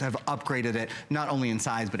really have upgraded it, not only in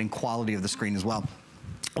size, but in quality of the screen as well.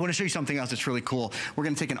 I want to show you something else that's really cool. We're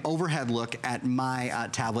going to take an overhead look at my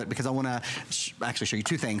tablet because I want to actually show you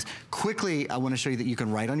 2 things. Quickly, I want to show you that you can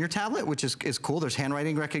write on your tablet, which is cool. There's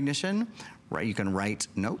handwriting recognition. Right, you can write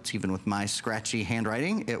notes, even with my scratchy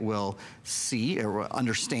handwriting. It will see, it will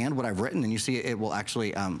understand what I've written, and you see it will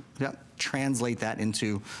actually translate that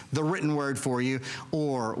into the written word for you,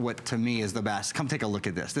 or what to me is the best. Come take a look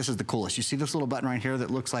at this. This is the coolest. You see this little button right here that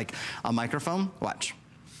looks like a microphone? Watch.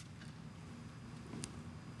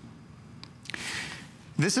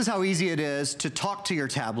 This is how easy it is to talk to your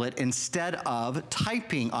tablet instead of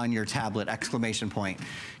typing on your tablet, exclamation point.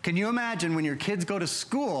 Can you imagine when your kids go to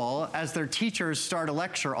school, as their teachers start a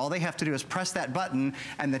lecture, all they have to do is press that button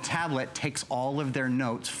and the tablet takes all of their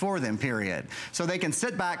notes for them, period. So they can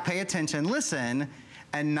sit back, pay attention, listen,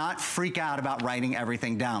 and not freak out about writing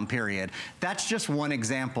everything down, period. That's just one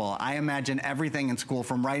example. I imagine everything in school,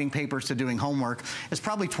 from writing papers to doing homework, is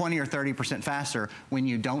probably 20 or 30% faster when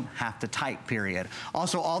you don't have to type, period.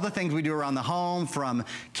 Also, all the things we do around the home, from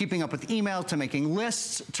keeping up with emails to making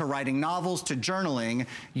lists to writing novels to journaling,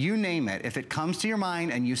 you name it. If it comes to your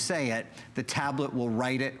mind and you say it, the tablet will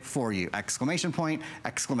write it for you. Exclamation point,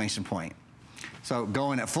 exclamation point. So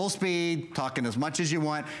going at full speed, talking as much as you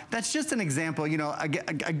want. That's just an example. You know,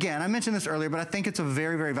 again, I mentioned this earlier, but I think it's a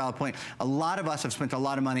very, very valid point. A lot of us have spent a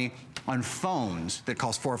lot of money on phones that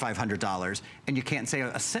cost $400 or $500, and you can't say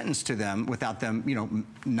a sentence to them without them, you know,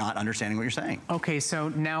 not understanding what you're saying. Okay, so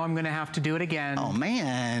now I'm gonna have to do it again. Oh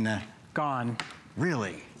man. Gone.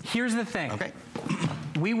 Really? Here's the thing. Okay.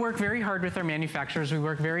 We work very hard with our manufacturers. We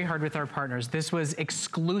work very hard with our partners. This was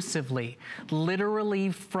exclusively,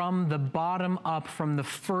 literally from the bottom up, from the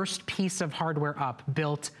first piece of hardware up,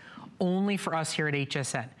 built only for us here at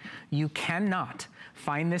HSN. You cannot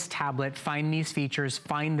find this tablet, find these features,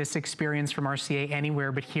 find this experience from RCA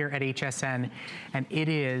anywhere but here at HSN. And it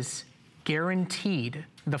is guaranteed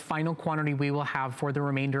the final quantity we will have for the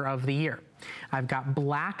remainder of the year. I've got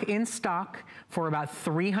black in stock for about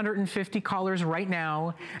 350 callers right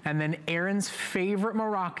now, and then Aaron's favorite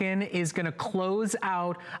Moroccan is gonna close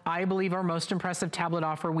out, I believe, our most impressive tablet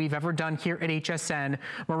offer we've ever done here at HSN.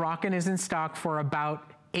 Moroccan is in stock for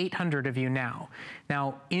about 800 of you now.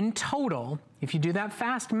 Now, in total, if you do that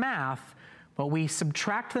fast math, but we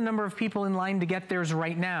subtract the number of people in line to get theirs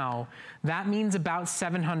right now, that means about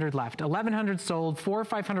 700 left. 1,100 sold, 400 or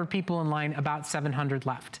 500 people in line, about 700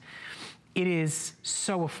 left. It is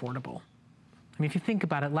so affordable. I mean, if you think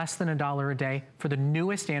about it, less than $1 a day for the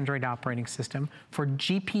newest Android operating system, for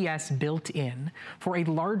GPS built in, for a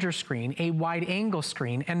larger screen, a wide angle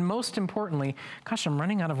screen, and most importantly, gosh, I'm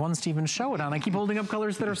running out of ones to even show it on. I keep holding up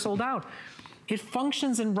colors that are sold out. It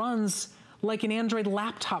functions and runs like an Android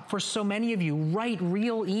laptop for so many of you. Write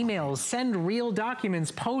real emails, send real documents,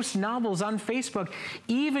 post novels on Facebook,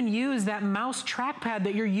 even use that mouse trackpad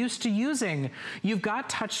that you're used to using. You've got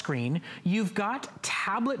touchscreen, you've got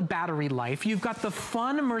tablet battery life, you've got the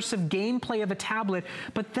fun immersive gameplay of a tablet,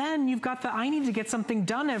 but then you've got the I need to get something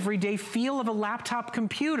done every day feel of a laptop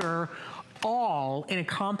computer, all in a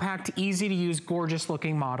compact, easy to use, gorgeous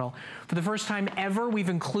looking model. For the first time ever, we've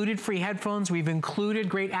included free headphones, we've included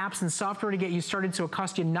great apps and software to get you started, so it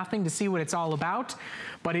costs you nothing to see what it's all about,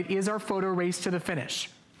 but it is our photo race to the finish.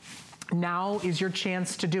 Now is your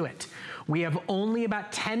chance to do it. We have only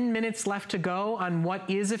about 10 minutes left to go on what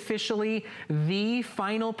is officially the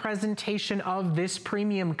final presentation of this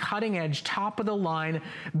premium, cutting edge, top of the line,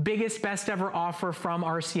 biggest, best ever offer from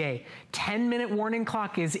RCA. 10-minute warning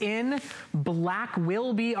clock is in. Black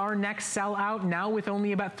will be our next sellout, now with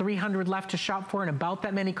only about 300 left to shop for and about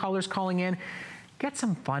that many callers calling in. Get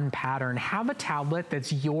some fun pattern. Have a tablet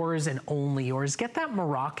that's yours and only yours. Get that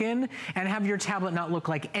Moroccan and have your tablet not look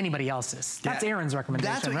like anybody else's. That's Aaron's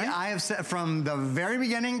recommendation, That's what right? I have said from the very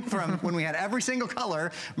beginning, from when we had every single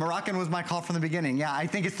color. Moroccan was my call from the beginning. Yeah, I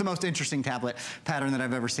think it's the most interesting tablet pattern that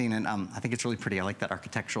I've ever seen, and I think it's really pretty. I like that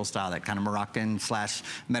architectural style, that kind of Moroccan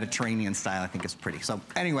 / Mediterranean style. I think it's pretty. So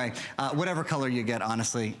anyway, whatever color you get,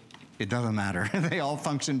 honestly, it doesn't matter. They all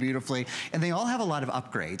function beautifully, and they all have a lot of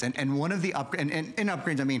upgrades. And one of the in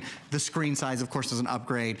upgrades, I mean, the screen size, of course, is an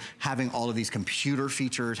upgrade. Having all of these computer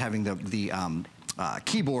features, having the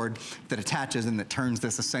keyboard that attaches and that turns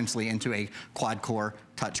this essentially into a quad-core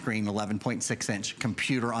touchscreen, 11.6-inch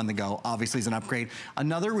computer on the go, obviously is an upgrade.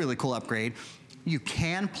 Another really cool upgrade, you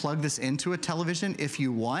can plug this into a television if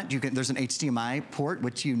you want. You can. There's an HDMI port,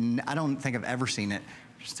 which I don't think I've ever seen it.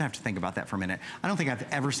 Just have to think about that for a minute. I don't think I've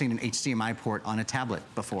ever seen an HDMI port on a tablet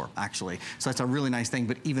before, actually. So that's a really nice thing,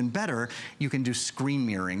 but even better, you can do screen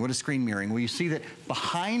mirroring. What is screen mirroring? Well, you see that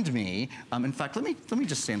behind me, in fact, let me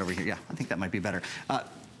just stand over here. Yeah, I think that might be better.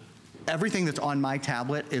 Everything that's on my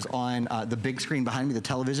tablet is on the big screen behind me, the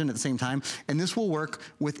television at the same time. And this will work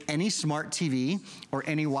with any smart TV or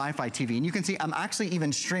any Wi-Fi TV. And you can see I'm actually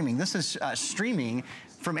even streaming. This is streaming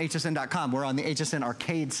from hsn.com. We're on the HSN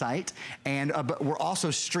arcade site, and but we're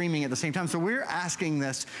also streaming at the same time. So we're asking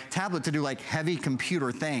this tablet to do like heavy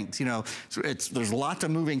computer things, you know. So there's lots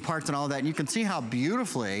of moving parts and all that, and you can see how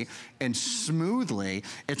beautifully and smoothly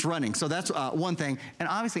it's running. So that's one thing. And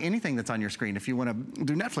obviously anything that's on your screen, if you want to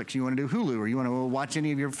do Netflix, you want to do Hulu, or you want to watch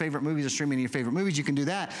any of your favorite movies or stream any of your favorite movies, you can do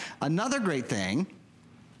that. Another great thing,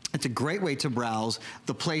 it's a great way to browse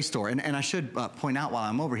the Play Store. And I should point out while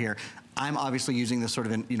I'm over here, I'm obviously using this sort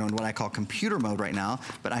of in what I call computer mode right now,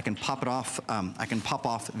 but I can pop it off, I can pop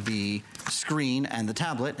off the screen and the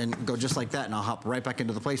tablet and go just like that, and I'll hop right back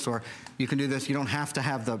into the Play Store. You can do this. You don't have to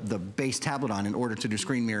have the base tablet on in order to do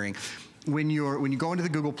screen mirroring. When you go into the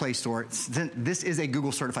Google Play Store, this is a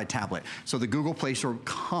Google certified tablet. So the Google Play Store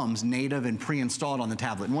comes native and pre-installed on the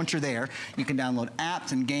tablet. And once you're there, you can download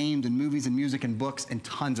apps and games and movies and music and books and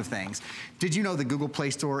tons of things. Did you know the Google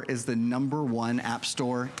Play Store is the #1 app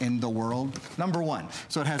store in the world? #1.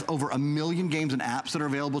 So it has over 1 million games and apps that are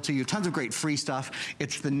available to you, tons of great free stuff.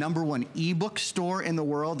 It's the #1 ebook store in the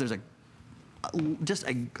world. There's a just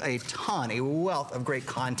a ton, a wealth of great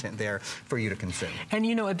content there for you to consume. And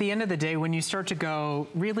you know, at the end of the day, when you start to go,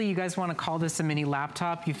 really, you guys want to call this a mini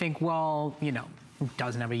laptop? You think, well, you know, it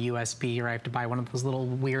doesn't have a USB, or I have to buy one of those little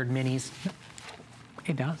weird minis.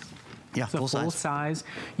 It does. Yeah, it's a full-size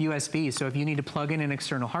USB. So if you need to plug in an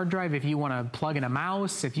external hard drive, if you want to plug in a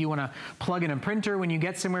mouse, if you want to plug in a printer when you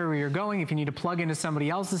get somewhere where you're going, if you need to plug into somebody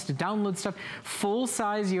else's to download stuff,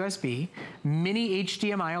 full-size USB, mini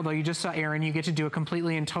HDMI, although you just saw Aaron, you get to do it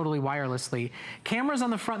completely and totally wirelessly. Cameras on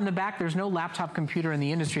the front and the back, there's no laptop computer in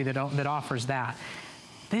the industry that offers that.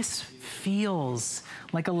 This feels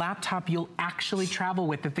like a laptop you'll actually travel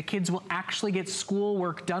with, that the kids will actually get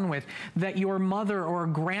schoolwork done with, that your mother or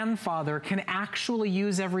grandfather can actually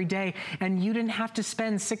use every day, and you didn't have to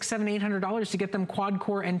spend $600, $700, $800 to get them quad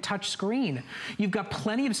core and touch screen. You've got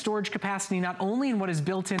plenty of storage capacity, not only in what is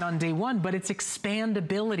built in on day one, but its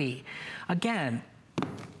expandability. Again,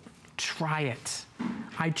 try it.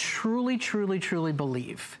 I truly, truly, truly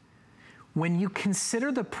believe when you consider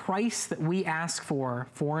the price that we ask for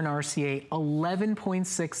an RCA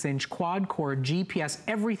 11.6-inch quad-core GPS,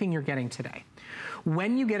 everything you're getting today,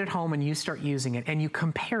 when you get it home and you start using it and you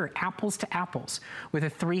compare apples to apples with a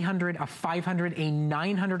 $300, a $500, a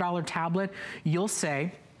 $900 tablet, you'll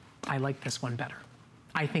say, I like this one better.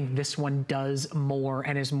 I think this one does more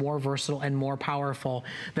and is more versatile and more powerful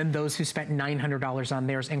than those who spent $900 on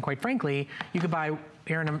theirs. And quite frankly, you could buy,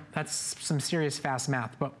 Aaron, that's some serious fast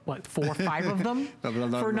math, but what, 4 or 5 of them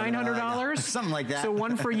for $900? Something like that. So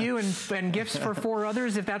one for you and gifts for 4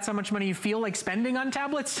 others, if that's how much money you feel like spending on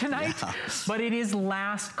tablets tonight. Yeah. But it is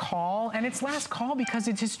last call, and it's last call because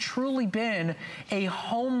it has truly been a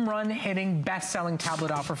home run hitting, best-selling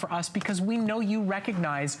tablet offer for us, because we know you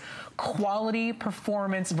recognize quality,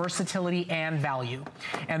 performance, versatility, and value.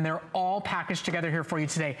 And they're all packaged together here for you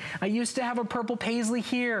today. I used to have a purple paisley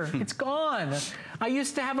here. It's gone. I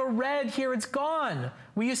used to have a red here. It's gone.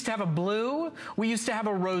 We used to have a blue. We used to have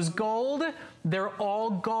a rose gold. They're all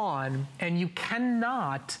gone, and you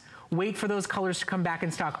cannot wait for those colors to come back in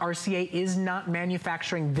stock. RCA is not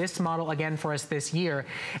manufacturing this model again for us this year.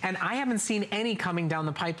 And I haven't seen any coming down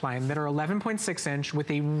the pipeline that are 11.6 inch with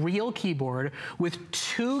a real keyboard with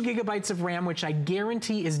 2 gigabytes of RAM, which I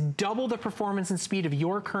guarantee is double the performance and speed of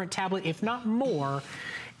your current tablet, if not more,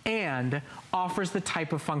 and offers the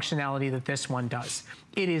type of functionality that this one does.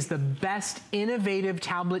 It is the best innovative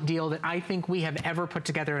tablet deal that I think we have ever put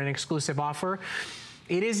together in an exclusive offer.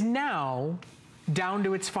 It is now down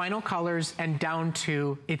to its final colors and down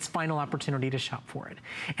to its final opportunity to shop for it.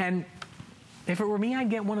 And if it were me, I'd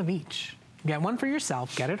get one of each. Get one for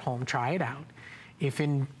yourself, get it home, try it out. If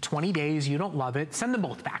in 20 days you don't love it, send them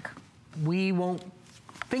both back. We won't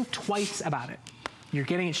think twice about it. You're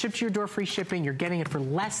getting it shipped to your door, free shipping. You're getting it for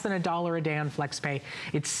less than $1 a day on FlexPay.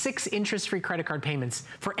 It's 6 interest-free credit card payments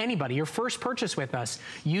for anybody. Your first purchase with us,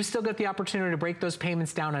 you still get the opportunity to break those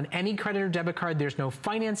payments down on any credit or debit card. There's no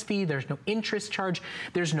finance fee. There's no interest charge.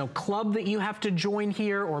 There's no club that you have to join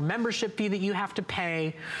here or membership fee that you have to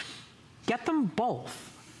pay. Get them both.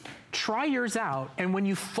 Try yours out, and when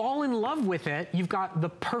you fall in love with it, you've got the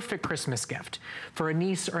perfect Christmas gift for a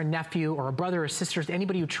niece or a nephew or a brother or sister,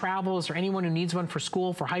 anybody who travels or anyone who needs one for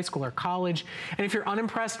school, for high school or college. And if you're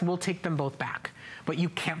unimpressed, we'll take them both back. But you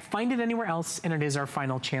can't find it anywhere else, and it is our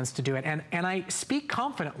final chance to do it. And I speak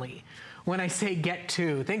confidently when I say get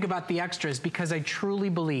 2. Think about the extras, because I truly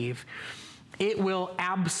believe it will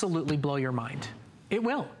absolutely blow your mind. It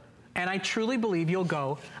will. And I truly believe you'll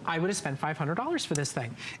go, I would have spent $500 for this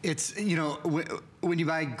thing. It's, you know, when you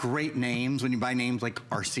buy great names, when you buy names like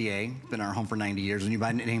RCA, been our home for 90 years, when you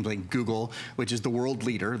buy names like Google, which is the world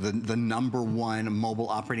leader, the #1 mobile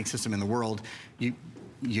operating system in the world,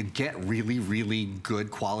 you get really, really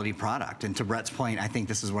good quality product. And to Brett's point, I think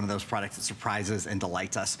this is one of those products that surprises and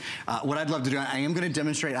delights us. What I'd love to do, I am gonna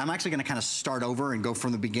demonstrate, I'm actually gonna kind of start over and go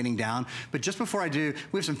from the beginning down. But just before I do,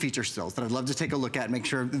 we have some feature stills that I'd love to take a look at, make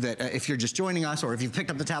sure that if you're just joining us or if you've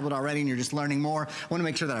picked up the tablet already and you're just learning more, I wanna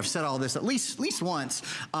make sure that I've said all this at least once.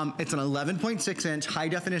 It's an 11.6 inch high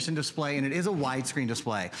definition display, and it is a widescreen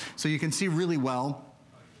display. So you can see really well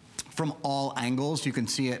from all angles. You can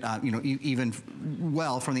see it, you know, even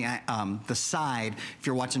well from the side, if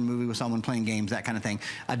you're watching a movie with someone playing games, that kind of thing.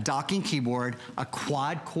 A docking keyboard, a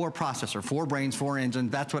quad-core processor, 4 brains, 4 engines.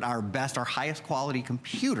 That's what our highest quality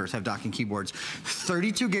computers have docking keyboards.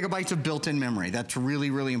 32 gigabytes of built-in memory. That's really,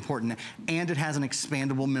 really important. And it has an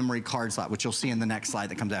expandable memory card slot, which you'll see in the next slide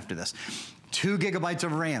that comes after this. 2 gigabytes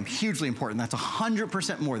of RAM, hugely important. That's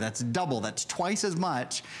 100% more. That's double. That's twice as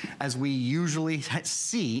much as we usually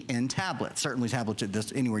see in tablets. Certainly tablets at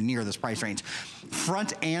this anywhere near this price range.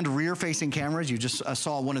 Front and rear facing cameras, you just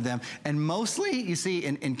saw one of them. And mostly you see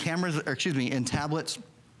in cameras, or excuse me, in tablets,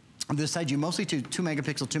 on this side, you mostly do 2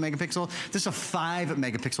 megapixel. This is a 5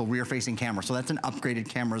 megapixel rear facing camera, so that's an upgraded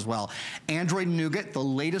camera as well. Android Nougat, the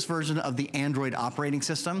latest version of the Android operating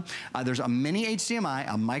system. There's a mini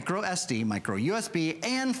HDMI, a micro SD, micro USB,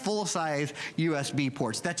 and full-size USB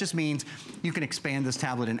ports. That just means you can expand this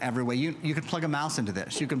tablet in every way. You can plug a mouse into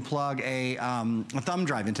this. You can plug a thumb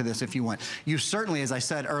drive into this if you want. You certainly, as I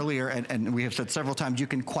said earlier, and we have said several times, you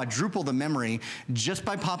can quadruple the memory just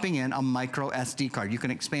by popping in a micro SD card. You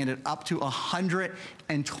can expand it up to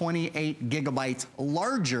 128 gigabytes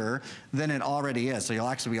larger than it already is. So you'll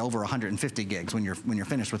actually be over 150 gigs when you're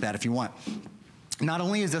finished with that if you want. Not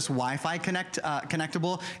only is this Wi-Fi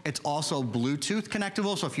connectable, it's also Bluetooth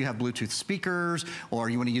connectable. So if you have Bluetooth speakers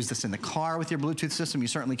or you want to use this in the car with your Bluetooth system, you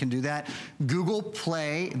certainly can do that. Google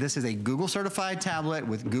Play, this is a Google certified tablet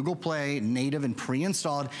with Google Play native and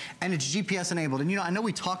pre-installed, and it's GPS enabled. And you know, I know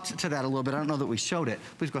we talked to that a little bit. I don't know that we showed it.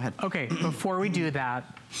 Please go ahead. Okay, before we do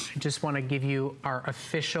that, I just want to give you our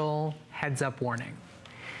official heads up warning.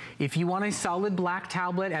 If you want a solid black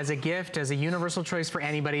tablet as a gift, as a universal choice for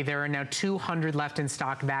anybody, there are now 200 left in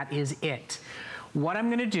stock. That is it. What I'm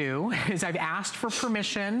gonna do is I've asked for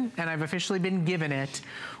permission and I've officially been given it.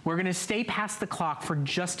 We're gonna stay past the clock for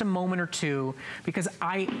just a moment or two because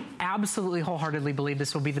I absolutely wholeheartedly believe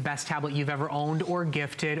this will be the best tablet you've ever owned or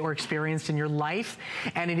gifted or experienced in your life.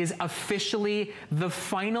 And it is officially the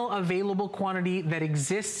final available quantity that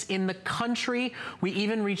exists in the country. We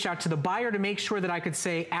even reached out to the buyer to make sure that I could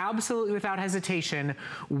say absolutely without hesitation,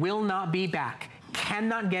 will not be back.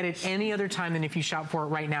 Cannot get it any other time than if you shop for it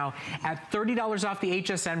right now at $30 off the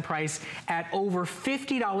HSN price, at over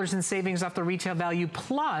 $50 in savings off the retail value,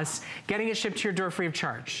 plus getting it shipped to your door free of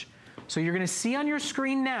charge. So you're gonna see on your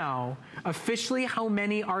screen now officially how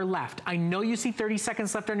many are left. I know you see 30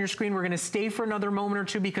 seconds left on your screen. We're gonna stay for another moment or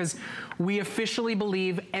two because we officially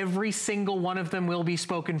believe every single one of them will be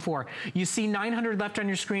spoken for. You see 900 left on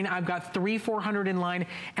your screen. I've got 400 in line,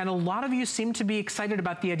 and a lot of you seem to be excited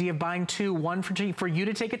about the idea of buying two, one for you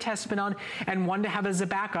to take a test spin on and one to have as a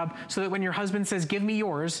backup so that when your husband says, give me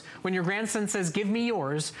yours, when your grandson says, give me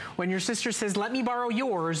yours, when your sister says, let me borrow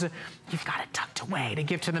yours, you've got it tucked away to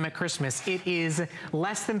give to them at Christmas. It is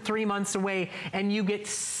less than 3 months away, and you get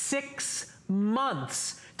 6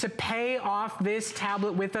 months to pay off this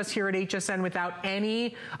tablet with us here at HSN without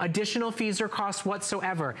any additional fees or costs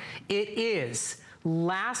whatsoever. It is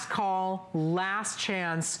last call, last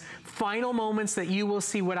chance, final moments that you will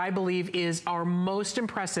see what I believe is our most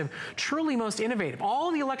impressive, truly most innovative.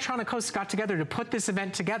 All the electronic hosts got together to put this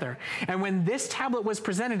event together. And when this tablet was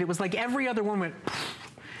presented, it was like every other one went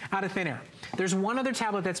out of thin air. There's one other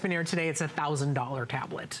tablet that's been aired today. It's a $1,000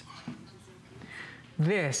 tablet.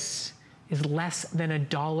 This is less than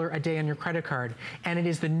 $1 a day on your credit card, and it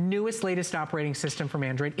is the newest, latest operating system from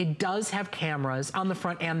Android. It does have cameras on the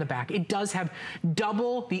front and the back. It does have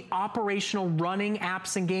double the operational running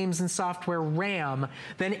apps and games and software RAM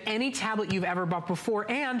than any tablet you've ever bought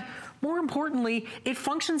before, and more importantly, it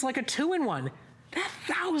functions like a 2-in-1. That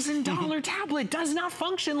 $1,000 tablet does not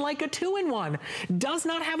function like a 2-in-1, does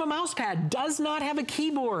not have a mouse pad, does not have a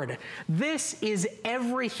keyboard. This is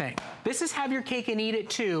everything. This is have your cake and eat it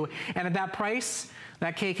too. And at that price,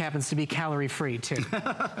 that cake happens to be calorie-free too.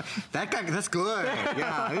 That's good.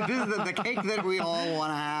 Yeah, this is the cake that we all want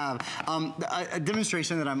to have. A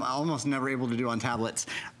demonstration that I'm almost never able to do on tablets.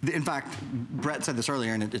 In fact, Brett said this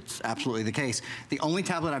earlier, and it's absolutely the case. The only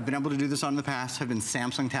tablet I've been able to do this on in the past have been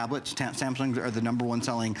Samsung tablets. Samsung are the #1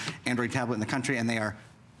 selling Android tablet in the country, and they are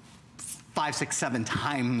 5, 6, 7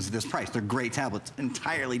 times this price. They're great tablets,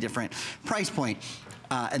 entirely different price point.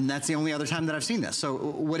 And that's the only other time that I've seen this. So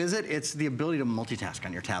what is it? It's the ability to multitask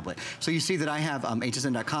on your tablet. So you see that I have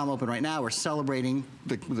hsn.com open right now. We're celebrating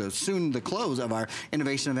soon the close of our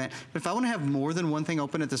innovation event. But if I want to have more than one thing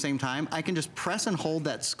open at the same time, I can just press and hold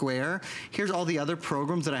that square. Here's all the other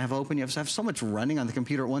programs that I have open. You have so much running on the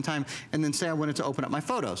computer at one time. And then say I wanted to open up my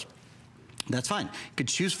photos. That's fine. You could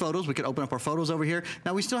choose photos. We could open up our photos over here.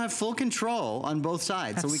 Now we still have full control on both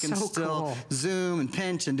sides. That's so we can so still cool. zoom and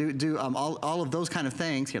pinch and do all of those kind of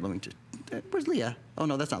things. Here, let me just, where's Leah? Oh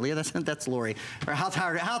no, that's not Leah. That's Lori. Or how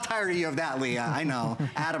tired are you of that, Leah? I know.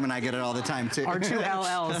 Adam and I get it all the time too. Our two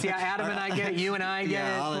LLs. Yeah, Adam and I get it. You and I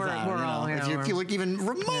get it. All the time. We're all. If you look even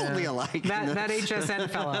remotely alike. That HSN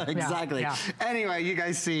fellow. Exactly. Yeah. Anyway, you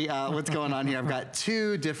guys see what's going on here. I've got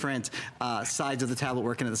two different sides of the tablet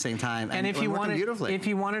working at the same time, and if you want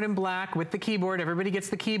it in black with the keyboard, everybody gets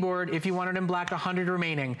the keyboard. If you want it in black, 100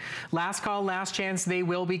 remaining. Last call, last chance. They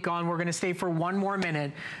will be gone. We're going to stay for one more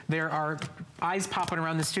minute. There are eyes popping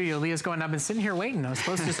around the studio. Leah's going, I've been sitting here waiting. I was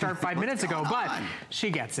supposed to start 5 minutes ago, but she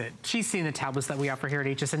gets it. She's seen the tablets that we offer here at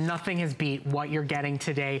HSN. Nothing has beat what you're getting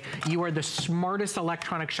today. You are the smartest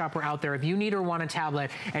electronic shopper out there. If you need or want a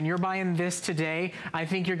tablet and you're buying this today, I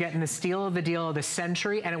think you're getting the steal of the deal of the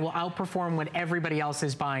century, and it will outperform what everybody else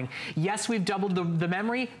is buying. Yes, we've doubled the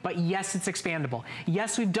memory, but yes, it's expandable.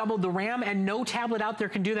 Yes, we've doubled the RAM, and no tablet out there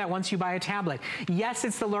can do that once you buy a tablet. Yes,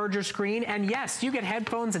 it's the larger screen, and yes, you get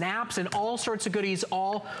headphones and apps and all sorts of goodies,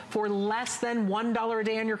 all for less than $1 a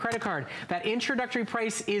day on your credit card. That introductory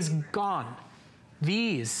price is gone.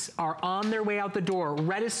 These are on their way out the door.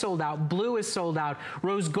 Red is sold out, blue is sold out,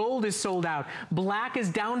 rose gold is sold out, black is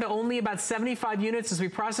down to only about 75 units as we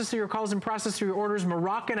process through your calls and process through your orders.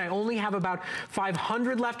 Moroccan, I only have about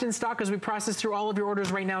 500 left in stock as we process through all of your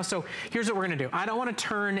orders right now. So here's what we're gonna do. I don't wanna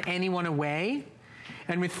turn anyone away.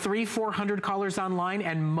 And with 300-400 callers online,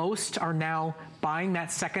 and most are now buying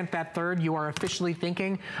that second, that third, you are officially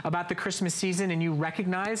thinking about the Christmas season, and you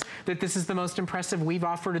recognize that this is the most impressive we've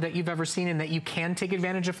offered or that you've ever seen, and that you can take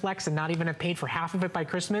advantage of Flex and not even have paid for half of it by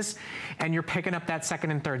Christmas, and you're picking up that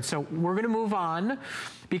second and third. So we're gonna move on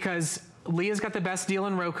because Leah's got the best deal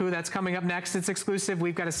in Roku. That's coming up next. It's exclusive.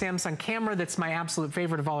 We've got a Samsung camera that's my absolute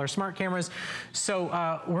favorite of all our smart cameras. So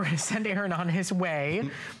we're going to send Aaron on his way.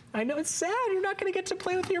 I know it's sad. You're not going to get to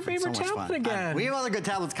play with your favorite tablet again. We have other good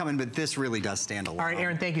tablets coming, but this really does stand alone. All right,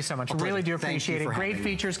 Aaron, thank you so much. Really do appreciate it. Great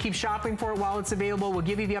features. Keep shopping for it while it's available. We'll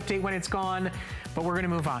give you the update when it's gone, but we're going to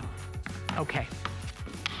move on. Okay.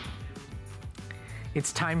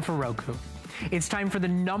 It's time for Roku. It's time for the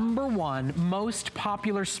 #1 most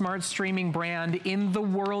popular smart streaming brand in the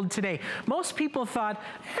world today. Most people thought,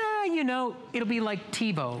 you know, it'll be like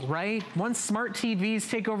TiVo, right? Once smart TVs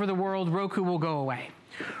take over the world, Roku will go away.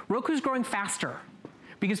 Roku's growing faster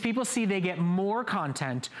because people see they get more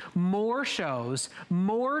content, more shows,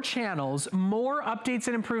 more channels, more updates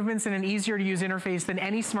and improvements, and an easier to use interface than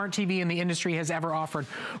any smart TV in the industry has ever offered.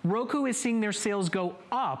 Roku is seeing their sales go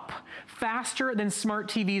up faster than smart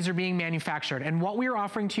TVs are being manufactured. And what we are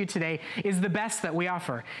offering to you today is the best that we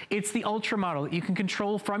offer. It's the Ultra model that you can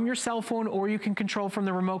control from your cell phone, or you can control from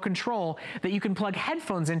the remote control that you can plug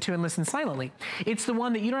headphones into and listen silently. It's the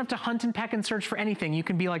one that you don't have to hunt and peck and search for anything. You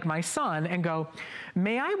can be like my son and go,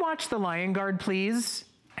 may I watch The Lion Guard, please?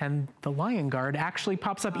 And The Lion Guard actually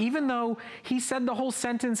pops up, even though he said the whole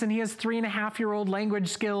sentence and he has 3.5-year-old language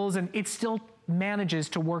skills, and it still manages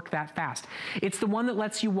to work that fast. It's the one that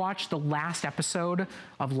lets you watch the last episode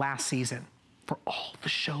of last season for all the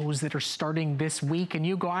shows that are starting this week, and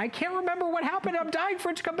you go, I can't remember what happened. I'm dying for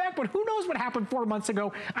it to come back, but who knows what happened 4 months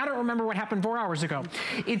ago? I don't remember what happened 4 hours ago.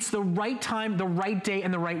 It's the right time, the right day,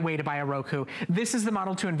 and the right way to buy a Roku. This is the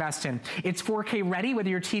model to invest in. It's 4K ready, whether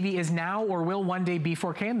your TV is now or will one day be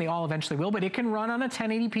 4K, and they all eventually will, but it can run on a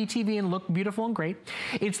 1080p TV and look beautiful and great.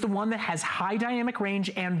 It's the one that has high dynamic range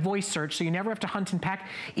and voice search, so you never have to hunt and peck,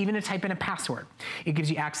 even to type in a password. It gives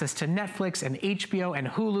you access to Netflix and HBO and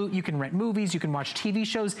Hulu. You can rent movies, you can watch TV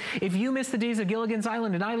shows. If you miss the days of Gilligan's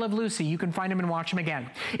Island and I Love Lucy, you can find them and watch them again.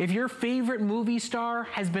 If your favorite movie star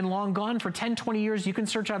has been long gone for 10, 20 years, you can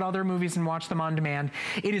search out other movies and watch them on demand.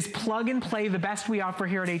 It is plug and play, the best we offer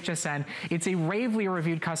here at HSN. It's a ravely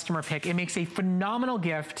reviewed customer pick. It makes a phenomenal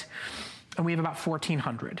gift, and we have about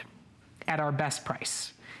 1,400 at our best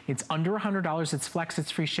price. It's under $100, it's Flex, it's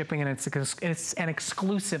free shipping, and it's an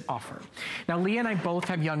exclusive offer. Now, Leah and I both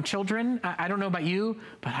have young children. I don't know about you,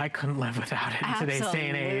 but I couldn't live without it in today's day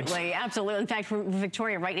and age. Absolutely, absolutely. In fact,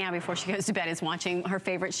 Victoria right now, before she goes to bed, is watching her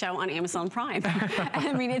favorite show on Amazon Prime.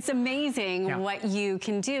 I mean, it's amazing what you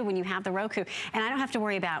can do when you have the Roku. And I don't have to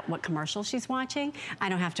worry about what commercial she's watching. I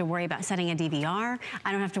don't have to worry about setting a DVR.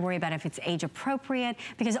 I don't have to worry about if it's age appropriate,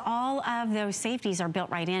 because all of those safeties are built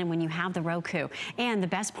right in when you have the Roku. And the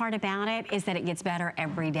best part about it is that it gets better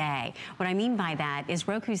every day. What I mean by that is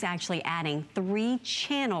Roku's actually adding 3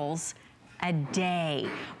 channels a day.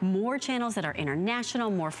 More channels that are international,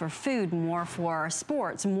 more for food, more for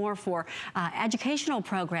sports, more for educational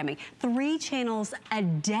programming. 3 channels a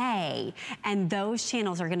day, and those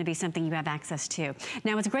channels are going to be something you have access to.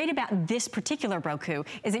 Now, what's great about this particular Roku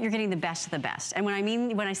is that you're getting the best of the best. And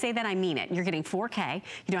when I say that, I mean it. You're getting 4K.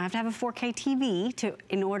 You don't have to have a 4K TV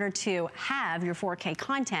in order to have your 4K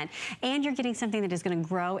content, and you're getting something that is going to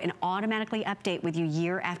grow and automatically update with you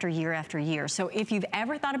year after year after year. So if you've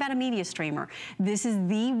ever thought about a media streamer, this is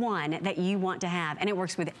the one that you want to have, and it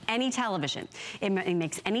works with any television. It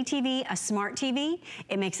makes any TV a smart TV.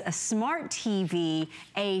 It makes a smart TV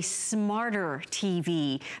a smarter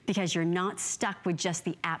TV, because you're not stuck with just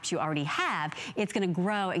the apps you already have. It's going to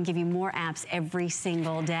grow and give you more apps every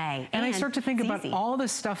single day. And I start to think about easy. all the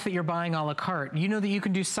stuff that you're buying a la carte. You know that you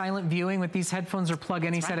can do silent viewing with these headphones, or plug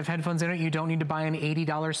any set of headphones in it. You don't need to buy an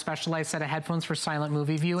 $80 specialized set of headphones for silent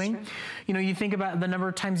movie viewing. You know, you think about the number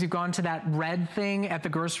of times you've gone to that red thing at the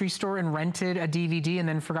grocery store and rented a DVD and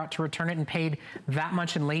then forgot to return it and paid that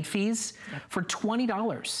much in late fees for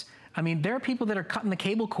 $20. I mean, there are people that are cutting the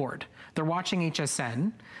cable cord. They're watching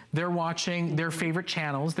HSN. They're watching their favorite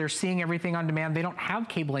channels. They're seeing everything on demand. They don't have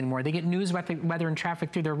cable anymore. They get news, weather, and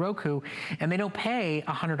traffic through their Roku, and they don't pay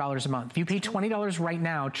 $100 a month. If you pay $20 right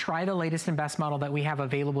now, try the latest and best model that we have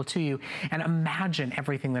available to you, and imagine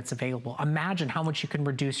everything that's available. Imagine how much you can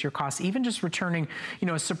reduce your costs, even just returning, you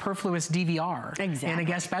know, a superfluous DVR in a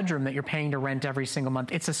guest bedroom that you're paying to rent every single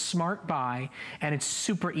month. It's a smart buy, and it's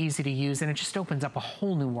super easy to use, and it just opens up a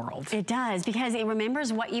whole new world. It does, because it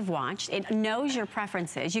remembers what you've watched. It knows your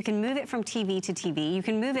preferences. You can move it from TV to TV. You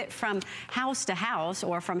can move it from house to house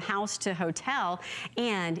or from house to hotel,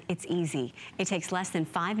 and it's easy. It takes less than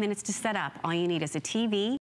 5 minutes to set up. All you need is a TV,